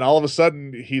 And all of a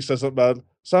sudden he says something about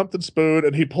something spoon.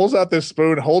 And he pulls out this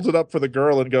spoon, holds it up for the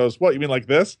girl and goes, "What, you mean like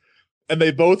this?" And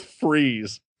they both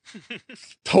freeze,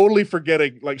 totally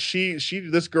forgetting. Like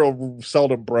this girl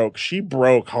seldom broke. She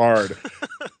broke hard.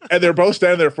 And they're both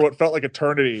standing there for what felt like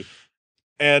eternity.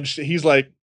 And he's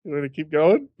like, "You want to keep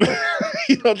going?"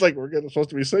 It's like, we're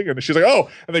supposed to be singing. And she's like, "Oh,"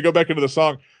 and they go back into the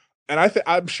song. And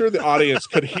I'm sure the audience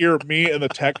could hear me and the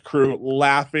tech crew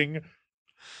laughing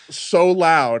so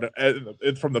loud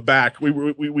from the back.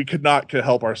 We could not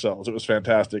help ourselves. It was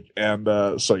fantastic. And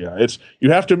so yeah,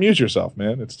 you have to amuse yourself,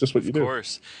 man. It's just what you do. Of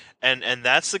course. And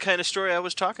that's the kind of story I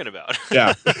was talking about.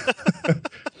 Yeah.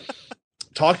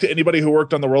 Talk to anybody who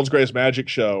worked on the World's Greatest Magic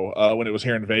show when it was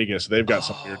here in Vegas. They've got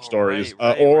some weird stories.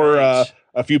 Right.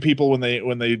 A few people when they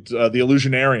the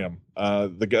Illusionarium,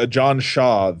 John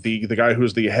Shaw, the guy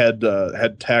who's the head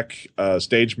tech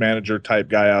stage manager type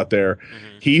guy out there.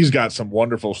 Mm-hmm. He's got some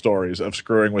wonderful stories of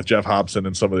screwing with Jeff Hobson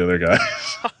and some of the other guys.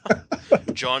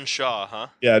 John Shaw, huh?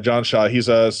 Yeah, John Shaw. He's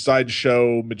a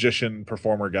sideshow magician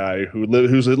performer guy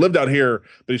who's lived out here,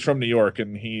 but he's from New York,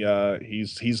 and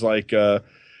he's like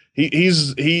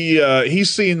he's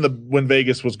seen when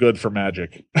Vegas was good for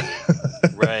magic.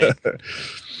 Right.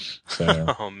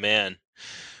 So. Oh man.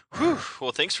 Whew.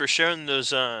 Well, thanks for sharing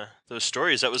those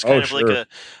stories. That was kind of like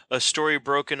a story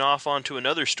broken off onto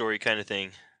another story kind of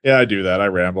thing. Yeah, I do that. I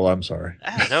ramble. I'm sorry.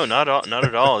 No, not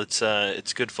at all.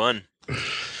 It's good fun.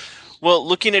 Well,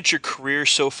 looking at your career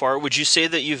so far, would you say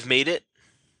that you've made it?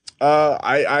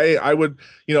 I would.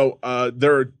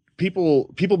 There are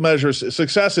people measure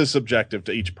success is subjective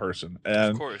to each person,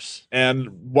 and of course.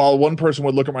 And while one person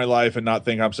would look at my life and not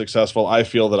think I'm successful, I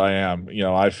feel that I am.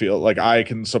 I feel like I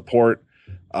can support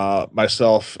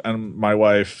myself and my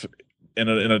wife in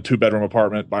a 2-bedroom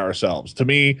apartment by ourselves. To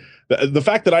me, the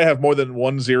fact that I have more than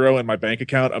 1 0 in my bank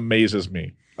account amazes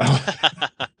me.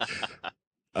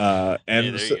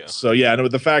 So yeah, and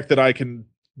with the fact that I can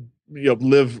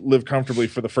live comfortably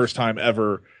for the first time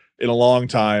ever in a long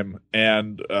time,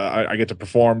 and I get to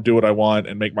perform, do what I want,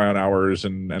 and make my own hours,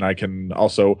 and I can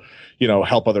also,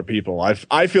 help other people.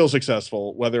 I feel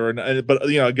successful, whether or not, but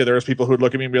again, there's people who would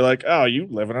look at me and be like, "Oh, you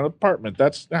live in an apartment?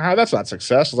 That's not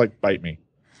success." It's like, bite me.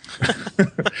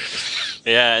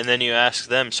 Yeah, and then you ask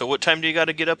them, so what time do you got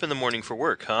to get up in the morning for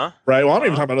work, huh? Right. Well, I'm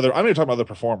even talking about other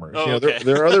performers. Oh, okay.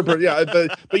 There are other, yeah.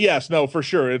 But yes, no, for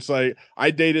sure. It's like I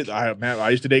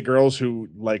used to date girls who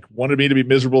like wanted me to be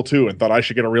miserable too, and thought I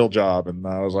should get a real job, and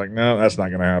I was like, no, that's not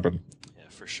going to happen. Yeah,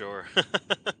 for sure.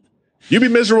 You be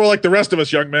miserable like the rest of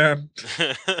us, young man.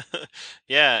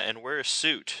 Yeah, and wear a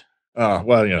suit.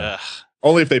 Well,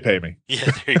 only if they pay me.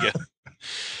 Yeah, there you go.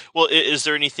 Well, is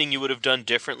there anything you would have done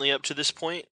differently up to this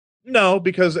point? No,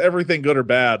 because everything good or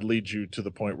bad leads you to the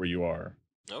point where you are.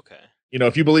 Okay.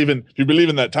 If you believe in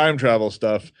that time travel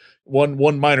stuff,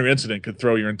 one minor incident could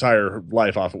throw your entire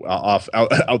life out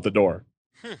the door.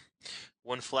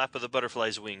 One flap of the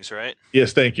butterfly's wings, right?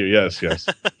 Yes, thank you. Yes.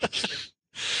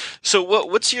 So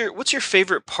what's your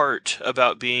favorite part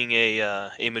about being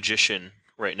a magician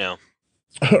right now?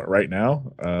 Right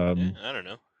now, I don't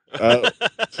know.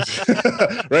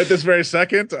 Right this very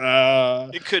second.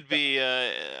 It could be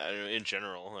I don't know, in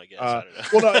general, I guess. I don't know.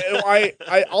 Well, no,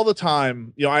 I all the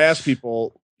time, I ask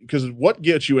people, because what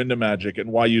gets you into magic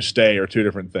and why you stay are two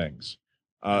different things.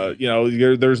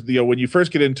 There's when you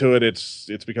first get into it, it's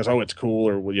because it's cool,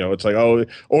 or it's like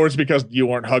or it's because you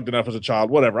weren't hugged enough as a child,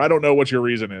 whatever. I don't know what your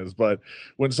reason is, but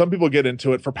when some people get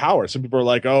into it for power, some people are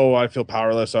like, I feel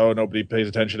powerless, nobody pays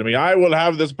attention to me, I will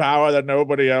have this power that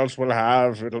nobody else will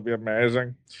have, it'll be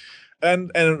amazing.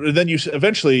 And then you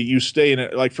eventually stay in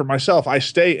it. Like for myself, I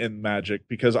stay in magic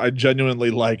because I genuinely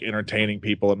like entertaining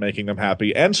people and making them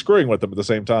happy and screwing with them at the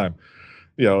same time.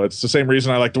 It's the same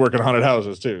reason I like to work in haunted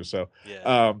houses too. So,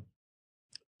 yeah.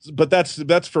 But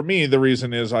that's for me. The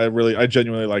reason is I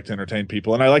genuinely like to entertain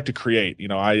people, and I like to create.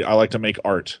 I like to make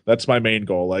art. That's my main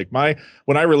goal. Like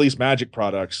when I release magic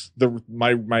products, my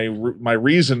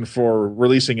reason for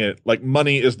releasing it, like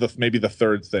money is maybe the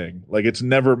third thing. Like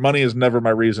money is never my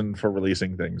reason for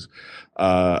releasing things,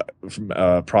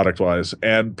 product wise,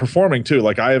 and performing too.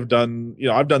 Like I've done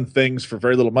things for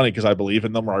very little money because I believe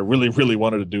in them, or I really really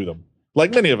wanted to do them.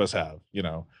 Like many of us have,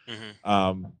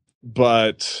 Mm-hmm.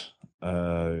 But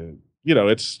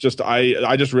it's just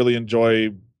I just really enjoy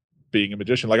being a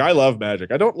magician. Like I love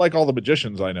magic. I don't like all the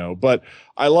magicians I know, but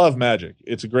I love magic.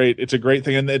 It's a great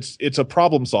thing, and it's a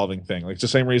problem solving thing. Like it's the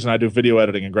same reason I do video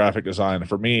editing and graphic design.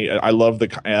 For me, I love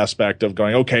the aspect of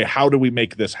going, okay, how do we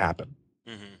make this happen?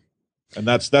 Mm-hmm. And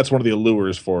that's one of the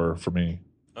allures for me.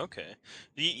 Okay,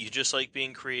 you just like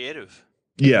being creative.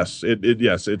 Yes,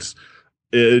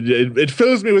 it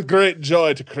fills me with great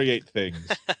joy to create things.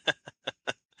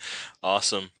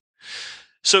 Awesome.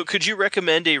 So could you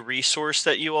recommend a resource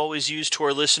that you always use to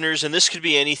our listeners? And this could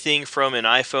be anything from an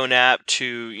iPhone app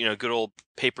to, good old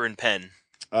paper and pen.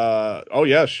 Oh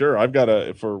yeah, sure. I've got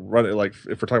if we're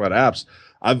talking about apps,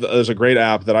 there's a great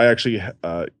app that I actually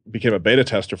became a beta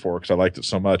tester for because I liked it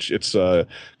so much. It's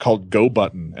called Go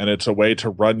Button, and it's a way to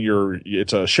run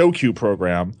it's a show queue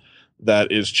program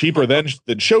that is cheaper than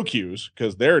show queues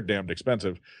because they're damned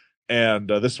expensive. And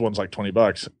this one's like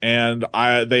 $20, and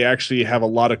they actually have a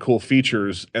lot of cool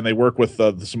features, and they work with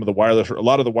a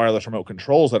lot of the wireless remote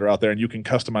controls that are out there, and you can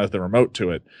customize the remote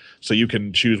to it, so you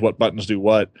can choose what buttons do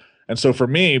what. And so for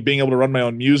me, being able to run my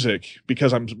own music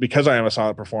because I am a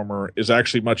silent performer is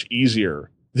actually much easier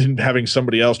than having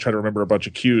somebody else try to remember a bunch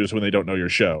of cues when they don't know your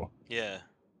show. Yeah.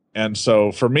 And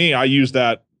so for me, I use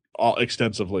that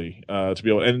extensively to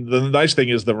be able. And the nice thing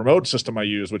is the remote system I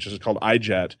use, which is called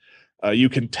iJet. You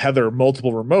can tether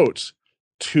multiple remotes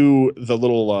to the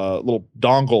little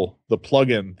dongle, the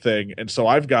plug-in thing. And so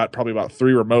I've got probably about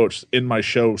 3 remotes in my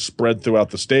show spread throughout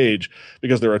the stage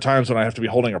because there are times when I have to be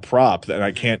holding a prop and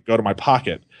I can't go to my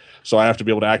pocket. So I have to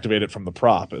be able to activate it from the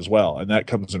prop as well. And that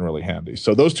comes in really handy.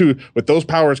 So those two, with those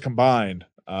powers combined,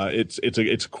 it's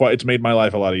made my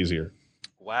life a lot easier.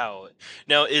 Wow.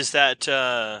 Now, is that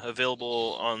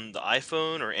available on the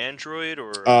iPhone or Android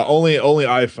or only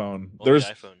iPhone? Only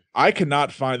iPhone. I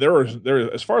cannot find there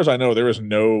as far as I know there is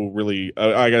no really.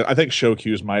 I think show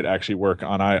cues might actually work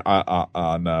on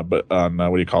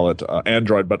what do you call it,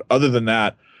 Android. But other than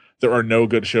that, there are no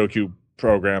good show cue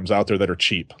programs out there that are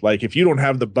cheap. Like if you don't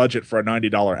have the budget for a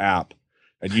 $90 app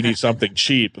and you need something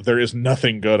cheap, there is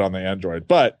nothing good on the Android.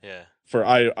 But for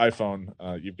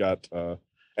iPhone, you've got.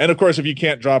 And of course, if you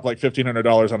can't drop like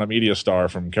 $1,500 on a Media Star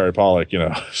from Carrie Pollock,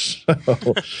 So.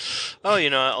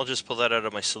 I'll just pull that out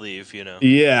of my sleeve,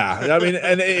 Yeah, I mean,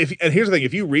 and here's the thing: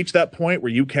 if you reach that point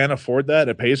where you can afford that,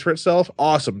 it pays for itself.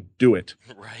 Awesome, do it.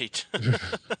 Right.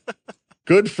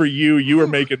 Good for you. You are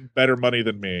making better money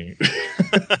than me.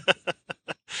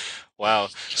 Wow.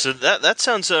 So that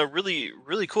sounds really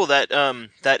really cool. That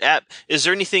app. Is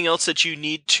there anything else that you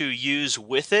need to use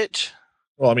with it?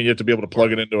 Well, I mean, you have to be able to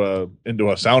plug it into a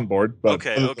soundboard, but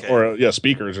Okay. or yeah,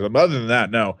 speakers or something. Other than that,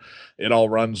 no, it all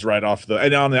runs right off the.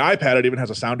 And on the iPad, it even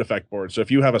has a sound effect board. So if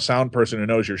you have a sound person who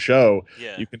knows your show,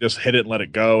 Yeah. you can just hit it and let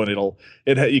it go, and it'll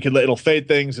fade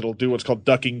things. It'll do what's called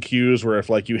ducking cues, where if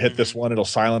like you hit this one, it'll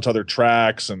silence other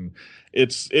tracks, and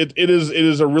it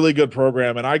is a really good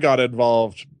program. And I got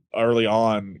involved early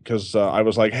on because I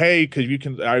was like, hey,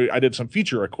 because I did some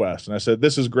feature requests, and I said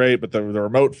this is great, but the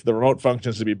remote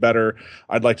functions to be better.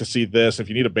 I'd like to see this. If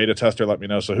you need a beta tester, let me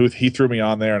know. So he threw me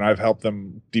on there, and I've helped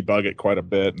them debug it quite a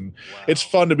bit, and it's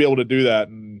fun to be able to do that.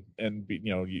 And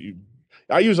be,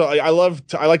 I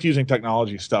like using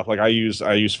technology stuff. Like I use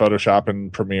Photoshop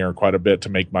and Premiere quite a bit to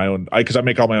make my own, because I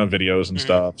make all my own videos and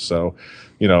stuff. So,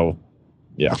 yeah.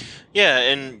 Yeah,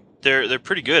 and they're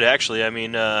pretty good actually. I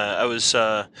mean,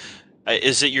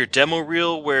 is it your demo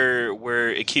reel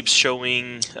where it keeps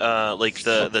showing like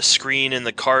the screen and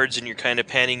the cards, and you're kind of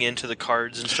panning into the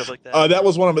cards and stuff like that? That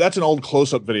was that's an old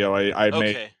close-up video I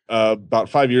made about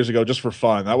 5 years ago just for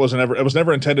fun. It was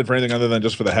never intended for anything other than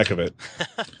just for the heck of it.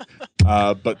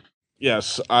 But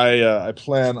yes, I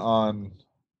plan on.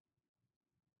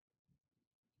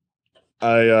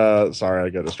 Sorry,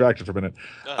 I got distracted for a minute.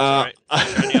 Oh, that's all right.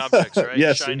 Shiny objects, right?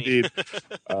 Yes, Shiny. indeed.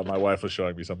 My wife was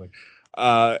showing me something.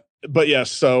 But yes,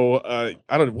 so I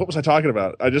don't know, what was I talking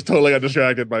about? I just totally got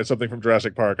distracted by something from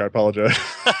Jurassic Park. I apologize.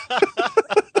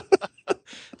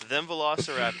 Them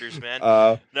Velociraptors, man.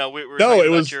 No, we're no, talking it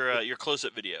about was your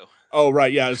close-up video. Oh,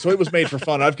 right, yeah. So it was made for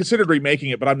fun. I've considered remaking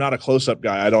it, but I'm not a close-up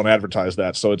guy. I don't advertise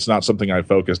that, so it's not something I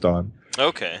focused on.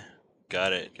 Okay.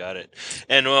 Got it.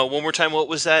 And one more time, what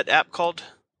was that app called?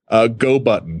 Go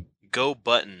Button. Go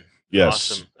Button.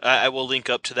 Yes. Awesome. I will link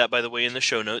up to that, by the way, in the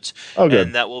show notes. Oh, good.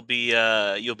 And that will be,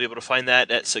 you'll be able to find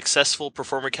that at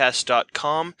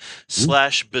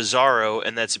successfulperformercast.com/Bizzaro,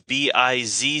 and that's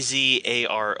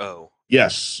Bizzaro.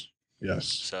 Yes.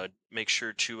 So make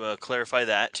sure to clarify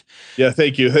that. Yeah,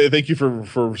 thank you. Thank you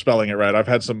for spelling it right.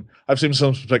 I've seen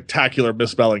some spectacular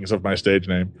misspellings of my stage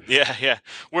name. Yeah.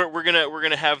 We're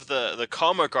gonna have the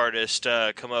comic artist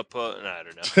come up. I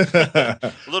don't know,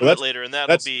 a little bit later, and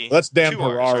that's Dan 2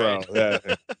 hours, Ferraro. right?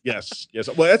 Yeah. Yes.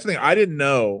 Well, that's the thing. I didn't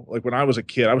know. Like when I was a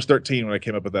kid, I was 13 when I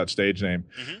came up with that stage name.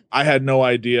 I had no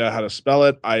idea how to spell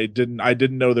it. I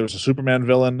didn't know there was a Superman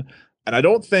villain. And I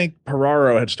don't think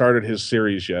Ferraro had started his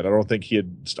series yet. I don't think he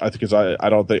had. I think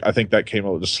I think that came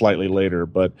out just slightly later.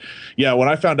 But yeah, when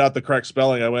I found out the correct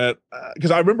spelling, I went because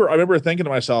I remember thinking to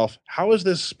myself, how is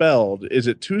this spelled? Is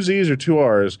it 2 Z's or 2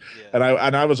 R's? Yeah.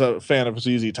 And I was a fan of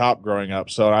ZZ Top growing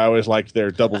up, so I always liked their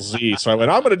double Z. So I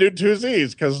went, I'm going to do 2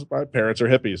 Z's because my parents are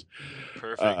hippies.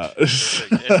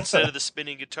 Perfect. And instead of the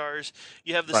spinning guitars,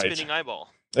 you have the spinning eyeball.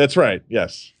 That's right.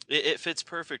 Yes. It fits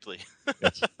perfectly.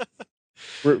 Yes.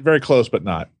 We're very close, but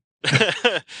not.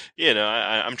 I'm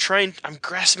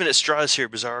grasping at straws here,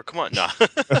 Bizzaro. Come on, nah.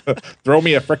 Throw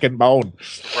me a frickin' bone.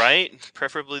 Right?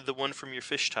 Preferably the one from your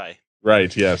fish tie.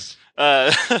 Right, yes.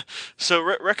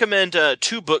 So recommend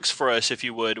 2 books for us, if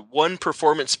you would. One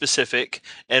performance-specific,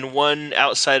 and one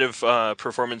outside of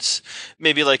performance,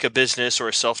 maybe like a business or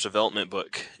a self-development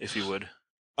book, if you would.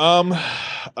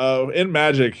 In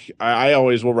Magic, I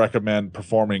always will recommend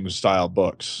performing style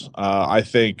books. I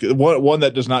think one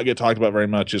that does not get talked about very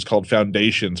much is called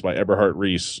Foundations by Eberhard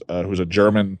Rees, who's a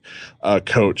German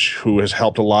coach who has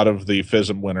helped a lot of the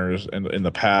FISM winners in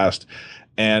the past.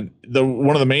 And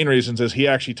one of the main reasons is he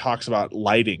actually talks about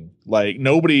lighting. Like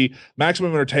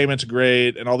Maximum Entertainment's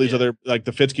great, and all these other, like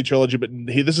the Fitzky trilogy, but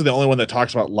this is the only one that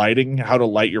talks about lighting, how to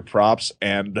light your props,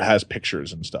 and has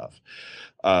pictures and stuff.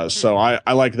 So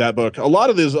I like that book. A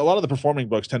lot of the performing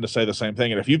books tend to say the same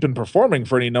thing. And if you've been performing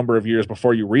for any number of years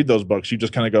before you read those books, you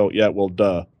just kind of go, yeah, well,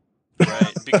 duh.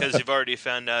 Right, because you've already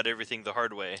found out everything the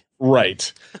hard way.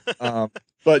 Right.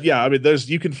 But yeah, I mean,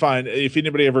 you can find, if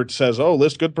anybody ever says, oh,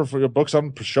 list good books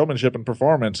on showmanship and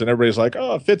performance, and everybody's like,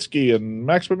 oh, Fitzky and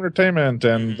Maximum Entertainment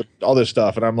and all this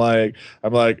stuff. And I'm like,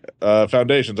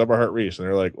 Foundations, Eberhard Rees. And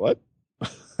they're like, what?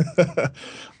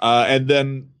 And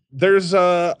then there's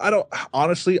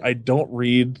I don't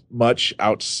read much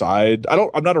outside.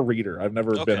 I'm not a reader. I've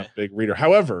never been a big reader.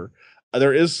 However,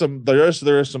 there is some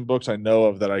books I know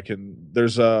of that I can.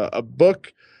 There's a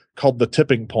book called The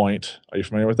Tipping Point. Are you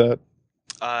familiar with that?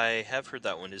 I have heard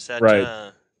that one. Is that right?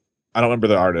 I don't remember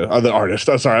the artist.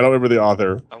 I'm sorry, I don't remember the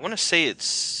author. I want to say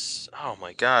it's. Oh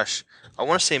my gosh. I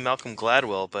want to say Malcolm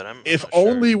Gladwell, but I'm if not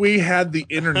only sure. we had the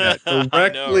internet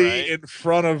directly in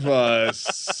front of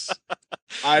us.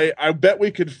 I bet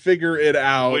we could figure it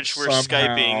out, which we're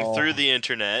somehow. Skyping through the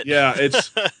internet. Yeah,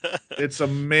 it's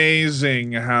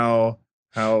amazing how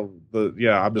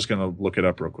I'm just gonna look it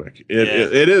up real quick.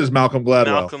 It is Malcolm Gladwell.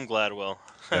 Malcolm Gladwell.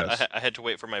 Yes. I had to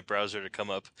wait for my browser to come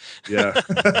up. Yeah.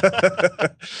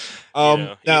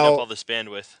 Eating now up all this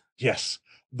bandwidth. yes.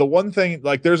 The one thing,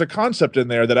 like, there's a concept in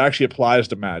there that actually applies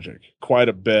to magic quite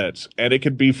a bit, and it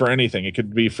could be for anything. It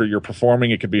could be for your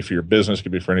performing, it could be for your business, it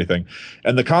could be for anything.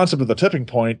 And the concept of the tipping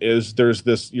point is there's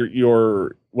this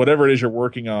your whatever it is you're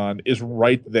working on is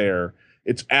right there.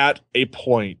 It's at a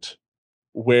point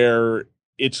where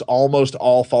it's almost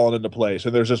all fallen into place.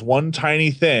 And there's this one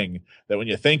tiny thing that when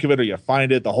you think of it or you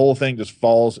find it, the whole thing just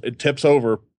falls, it tips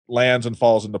over, lands, and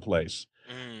falls into place.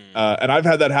 And I've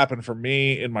had that happen for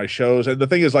me in my shows. And the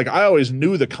thing is, like, I always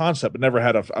knew the concept, but never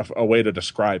had a way to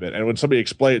describe it. And when somebody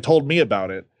told me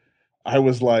about it, I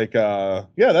was like, yeah,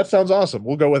 that sounds awesome.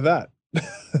 We'll go with that.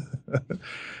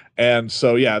 And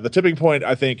so, yeah, the tipping point,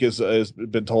 I think, has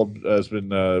been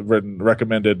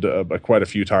recommended quite a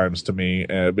few times to me.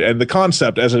 And the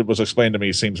concept, as it was explained to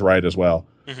me, seems right as well.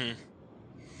 Mm-hmm.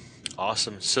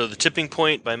 Awesome. So The Tipping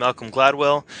Point by Malcolm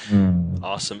Gladwell.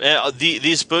 Awesome. And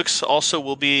these books also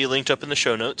will be linked up in the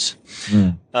show notes.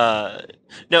 Now,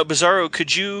 Bizzaro,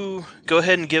 could you go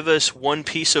ahead and give us one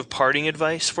piece of parting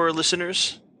advice for our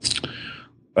listeners?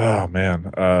 Oh,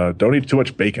 man. Don't eat too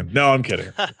much bacon. No, I'm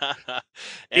kidding.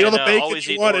 And, the bacon always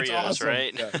you eat want, Oreos, it's awesome.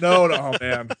 right? Yeah. No,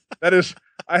 man. That is...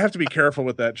 I have to be careful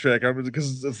with that trick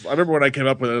because I remember when I came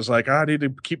up with it, it was like, I need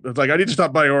to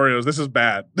stop buying Oreos. This is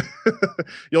bad.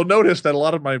 You'll notice that a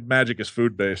lot of my magic is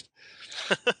food-based.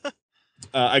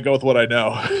 I go with what I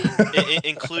know.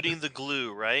 Including the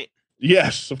glue, right?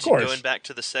 Yes, of course. Going back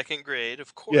to the second grade,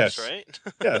 of course, yes. Right?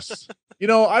 Yes.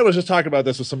 I was just talking about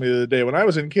this with somebody the other day. When I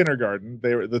was in kindergarten,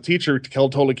 the teacher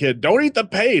told a kid, don't eat the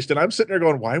paste. And I'm sitting there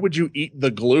going, why would you eat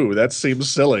the glue? That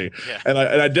seems silly. Yeah. And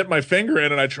I dipped my finger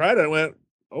in and I tried it. I went,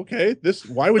 okay,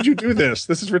 why would you do this?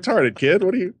 This is retarded, kid.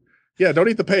 Don't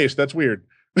eat the paste. That's weird.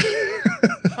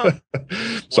 Huh.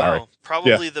 Sorry. Wow.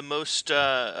 Probably the most,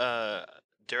 dare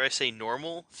I say,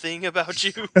 normal thing about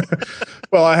you?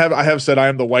 Well, I have said I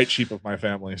am the white sheep of my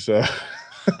family, so.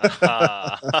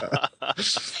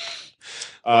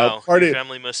 Wow, your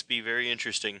family must be very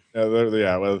interesting.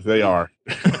 Well, they are.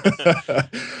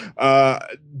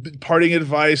 Parting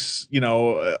advice, I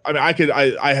mean,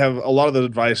 I have a lot of the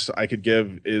advice I could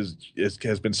give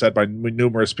has been said by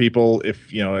numerous people.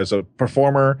 If as a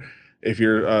performer, if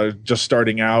you're just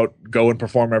starting out, go and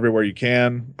perform everywhere you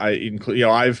can. When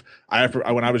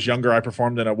I was younger, I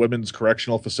performed in a women's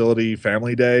correctional facility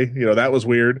family day. That was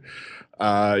weird.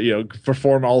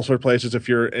 Perform all sorts of places if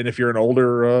you're an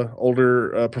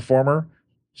older performer.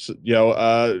 So,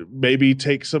 maybe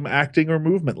take some acting or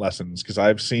movement lessons because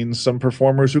I've seen some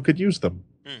performers who could use them.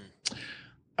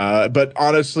 But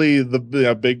honestly, the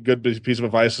big good piece of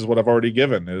advice is what I've already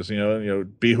given: is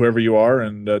be whoever you are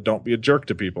and don't be a jerk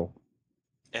to people.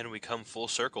 And we come full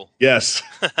circle. Yes,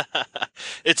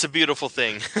 it's a beautiful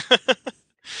thing.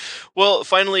 Well,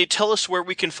 finally, tell us where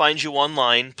we can find you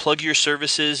online. Plug your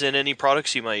services and any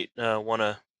products you might want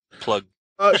to plug.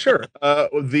 Sure.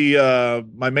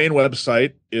 My main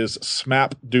website is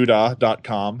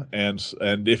smapdoodah.com,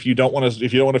 and if you don't want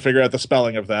to figure out the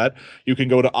spelling of that, you can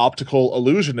go to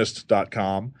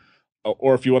opticalillusionist.com,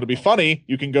 or if you want to be funny,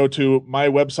 you can go to my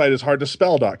website is hard to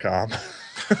spell.com.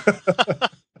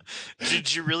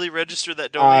 Did you really register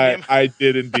that domain name? I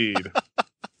did indeed.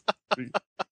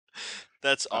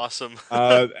 That's awesome.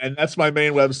 And that's my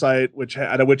main website,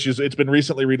 it's been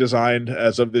recently redesigned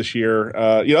as of this year.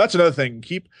 That's another thing.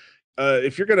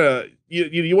 If you're gonna,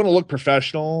 you want to look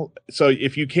professional. So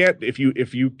if you can't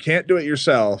do it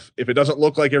yourself, if it doesn't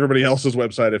look like everybody else's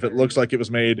website, if it looks like it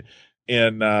was made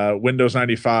in Windows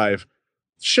 95,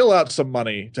 shill out some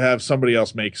money to have somebody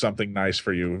else make something nice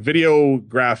for you. Video,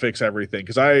 graphics, everything.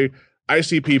 Because I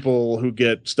see people who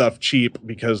get stuff cheap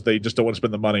because they just don't want to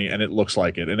spend the money and it looks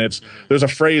like it. And there's a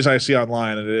phrase I see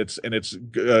online and it's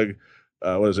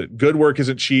what is it? Good work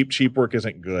isn't cheap. Cheap work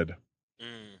isn't good.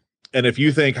 And and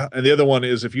the other one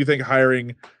is, if you think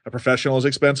hiring a professional is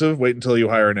expensive, wait until you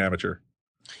hire an amateur.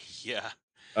 Yeah.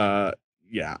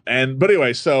 Yeah. But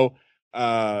anyway, so,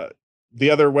 the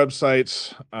other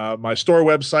websites, my store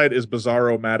website is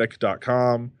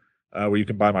Bizzaro-Matic.com, where you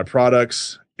can buy my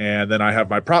products. And then I have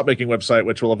my prop making website,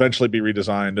 which will eventually be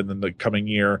redesigned in the coming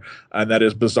year, and that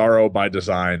is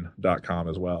bizarrobydesign.com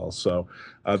as well. So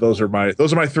those are my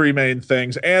three main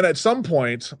things. And at some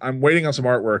point, I'm waiting on some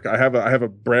artwork. I have a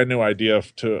brand new idea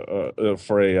for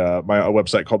a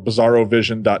website called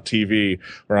bizarrovision.tv,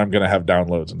 where I'm going to have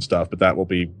downloads and stuff. But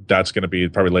that's going to be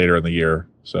probably later in the year.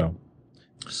 So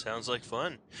Sounds like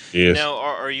fun. Yes. Now,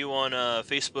 are you on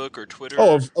Facebook or Oh, Twitter?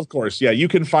 of course. Yeah, you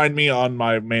can find me on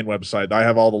my main website. I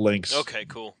have all the links. Okay,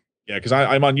 cool. Yeah, because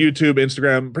I'm on YouTube,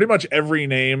 Instagram, pretty much every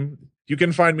name. You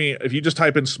can find me if you just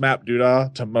type in Smap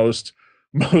Doodah to most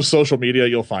social media,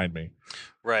 you'll find me.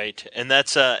 Right, and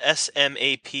that's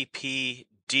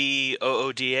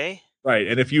SMAPPDOODA. Right.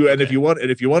 And Okay. if you want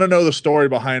to know the story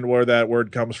behind where that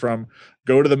word comes from,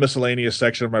 go to the miscellaneous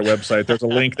section of my website. There's a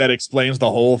link that explains the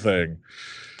whole thing.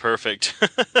 Perfect.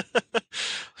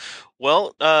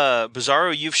 Well,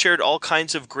 Bizzaro, you've shared all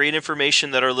kinds of great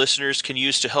information that our listeners can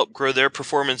use to help grow their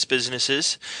performance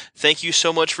businesses. Thank you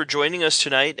so much for joining us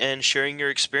tonight and sharing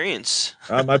your experience.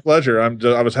 My pleasure. I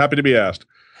was happy to be asked.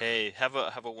 Hey, have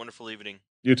a wonderful evening.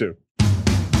 You too.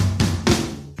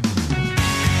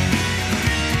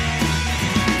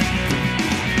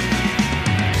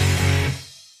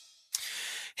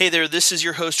 Hey there, this is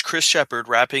your host, Chris Shepard,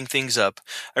 wrapping things up.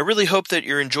 I really hope that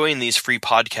you're enjoying these free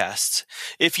podcasts.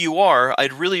 If you are,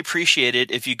 I'd really appreciate it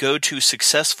if you go to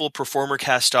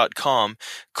successfulperformercast.com,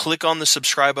 click on the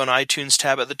subscribe on iTunes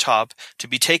tab at the top to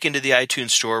be taken to the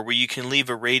iTunes store where you can leave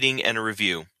a rating and a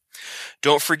review.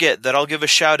 Don't forget that I'll give a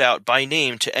shout out by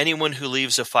name to anyone who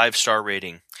leaves a 5-star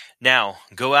rating. Now,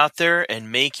 go out there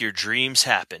and make your dreams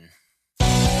happen.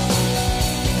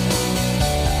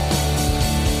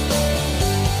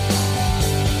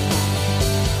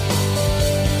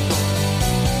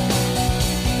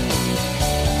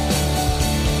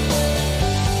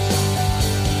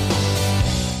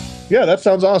 Yeah, that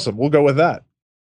sounds awesome. We'll go with that.